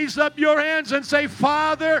 Raise up your hands and say,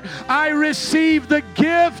 Father, I receive the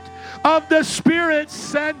gift of the Spirit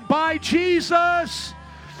sent by Jesus.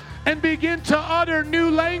 And begin to utter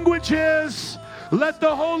new languages. Let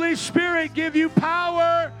the Holy Spirit give you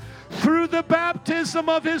power. Through the baptism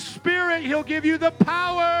of His Spirit, He'll give you the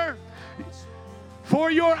power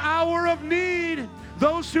for your hour of need.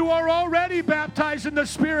 Those who are already baptized in the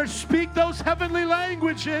Spirit, speak those heavenly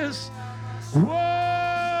languages.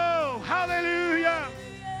 Whoa! Hallelujah!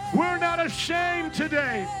 We're not ashamed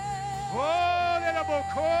today.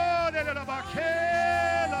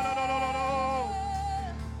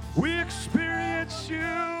 We experience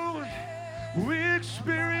you. We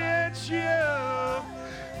experience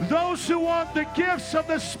you. Those who want the gifts of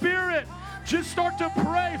the Spirit, just start to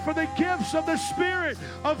pray for the gifts of the Spirit,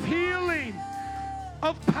 of healing,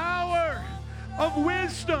 of power, of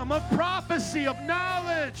wisdom, of prophecy, of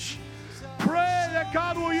knowledge. Pray that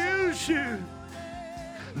God will use you.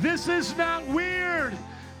 This is not weird.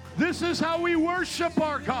 This is how we worship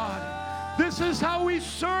our God. This is how we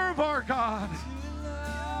serve our God.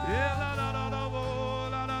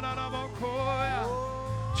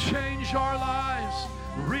 Change our lives.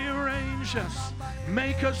 Rearrange us.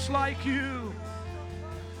 Make us like you.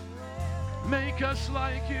 Make us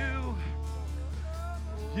like you.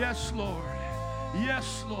 Yes, Lord.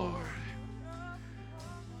 Yes, Lord.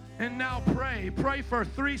 And now pray. Pray for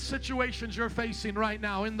 3 situations you're facing right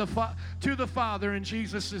now to the Father in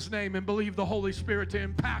Jesus' name, and believe the Holy Spirit to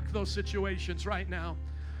impact those situations right now.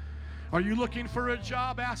 Are you looking for a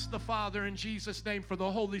job? Ask the Father in Jesus' name for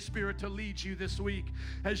the Holy Spirit to lead you this week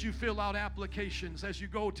as you fill out applications, as you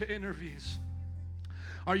go to interviews.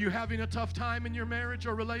 Are you having a tough time in your marriage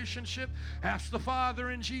or relationship? Ask the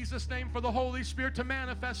Father in Jesus' name for the Holy Spirit to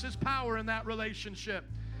manifest His power in that relationship.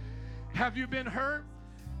 Have you been hurt?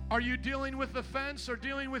 Are you dealing with offense or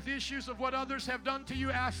dealing with issues of what others have done to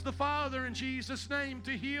you? Ask the Father in Jesus' name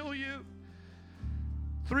to heal you.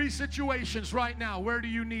 3 situations right now. Where do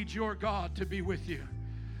you need your God to be with you?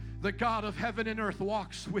 The God of heaven and earth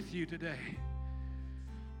walks with you today.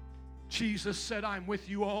 Jesus said, I'm with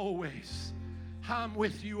you always. I'm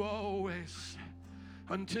with you always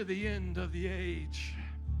until the end of the age.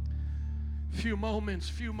 Few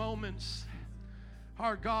moments.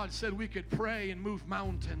 Our God said we could pray and move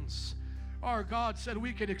mountains. Our God said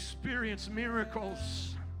we could experience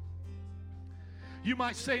miracles. You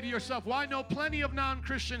might say to yourself, well, I know plenty of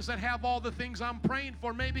non-Christians that have all the things I'm praying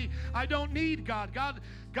for. Maybe I don't need God.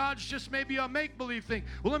 God's just maybe a make-believe thing.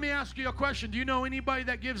 Well, let me ask you a question. Do you know anybody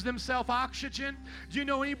that gives themselves oxygen? Do you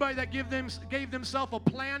know anybody that gave themselves a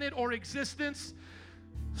planet or existence?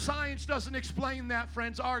 Science doesn't explain that,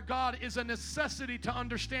 friends. Our God is a necessity to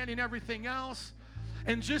understanding everything else.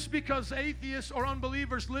 And just because atheists or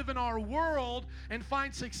unbelievers live in our world and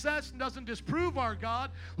find success and doesn't disprove our God,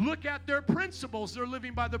 look at their principles. They're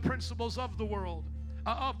living by the principles of the world,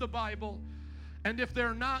 of the Bible. And if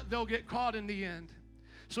they're not, they'll get caught in the end.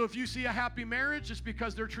 So if you see a happy marriage, it's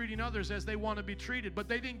because they're treating others as they want to be treated. But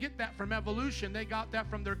they didn't get that from evolution. They got that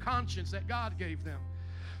from their conscience that God gave them.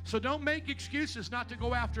 So don't make excuses not to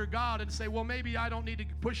go after God and say, well, maybe I don't need to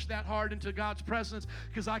push that hard into God's presence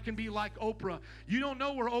because I can be like Oprah. You don't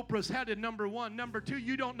know where Oprah's headed, number 1. Number 2,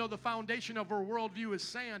 you don't know the foundation of her worldview is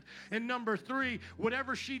sand. And number 3,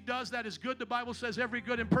 whatever she does that is good, the Bible says every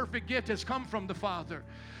good and perfect gift has come from the Father.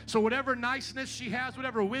 So whatever niceness she has,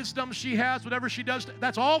 whatever wisdom she has, whatever she does,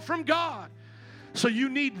 that's all from God. So you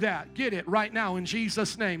need that. Get it right now in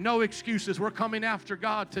Jesus' name. No excuses. We're coming after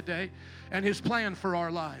God today and His plan for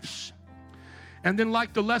our lives. And then,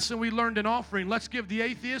 like the lesson we learned in offering, let's give the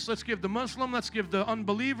atheist, let's give the Muslim, let's give the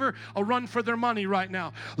unbeliever a run for their money right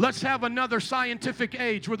now. Let's have another scientific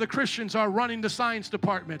age where the Christians are running the science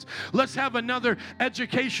departments. Let's have another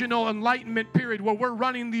educational enlightenment period where we're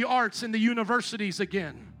running the arts in the universities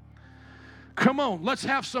again. Come on, let's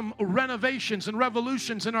have some renovations and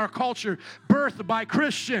revolutions in our culture birthed by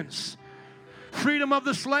Christians. Freedom of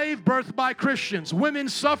the slave, birthed by Christians.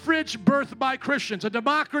 Women's suffrage, birthed by Christians. A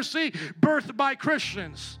democracy, birthed by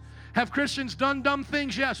Christians. Have Christians done dumb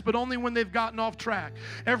things? Yes, but only when they've gotten off track.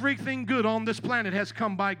 Everything good on this planet has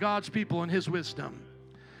come by God's people and His wisdom.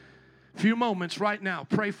 Few moments right now,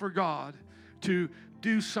 pray for God to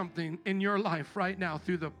do something in your life right now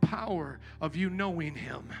through the power of you knowing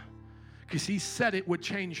Him. Because He said it would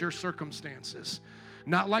change your circumstances.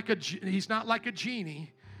 He's not like a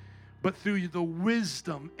genie. But through the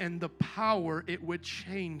wisdom and the power, it would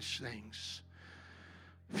change things.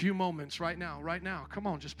 A few moments right now. Come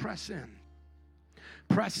on, just press in.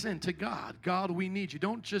 Press into God. God, we need you.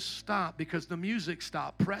 Don't just stop because the music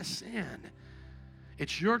stopped. Press in.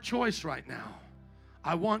 It's your choice right now.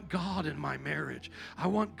 I want God in my marriage. I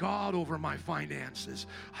want God over my finances.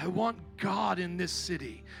 I want God in this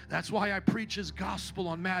city. That's why I preach His gospel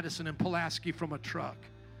on Madison and Pulaski from a truck.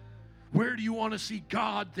 Where do you want to see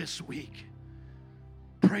God this week?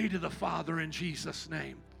 Pray to the Father in Jesus'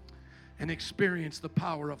 name and experience the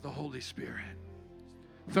power of the Holy Spirit.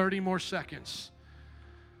 30 more seconds.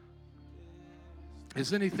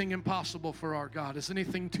 Is anything impossible for our God? Is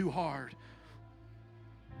anything too hard?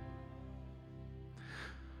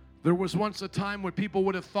 There was once a time when people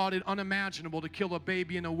would have thought it unimaginable to kill a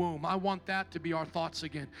baby in a womb. I want that to be our thoughts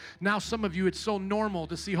again. Now some of you, it's so normal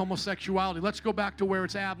to see homosexuality. Let's go back to where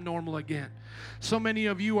it's abnormal again. So many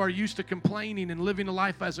of you are used to complaining and living a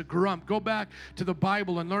life as a grump. Go back to the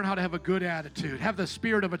Bible and learn how to have a good attitude. Have the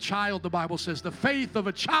spirit of a child, the Bible says, the faith of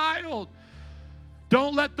a child.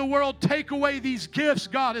 Don't let the world take away these gifts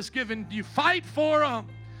God has given you. Fight for them.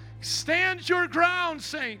 Stand your ground,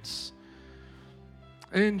 saints.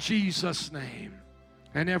 In Jesus' name.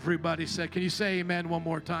 And everybody said, can you say amen one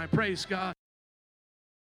more time? Praise God.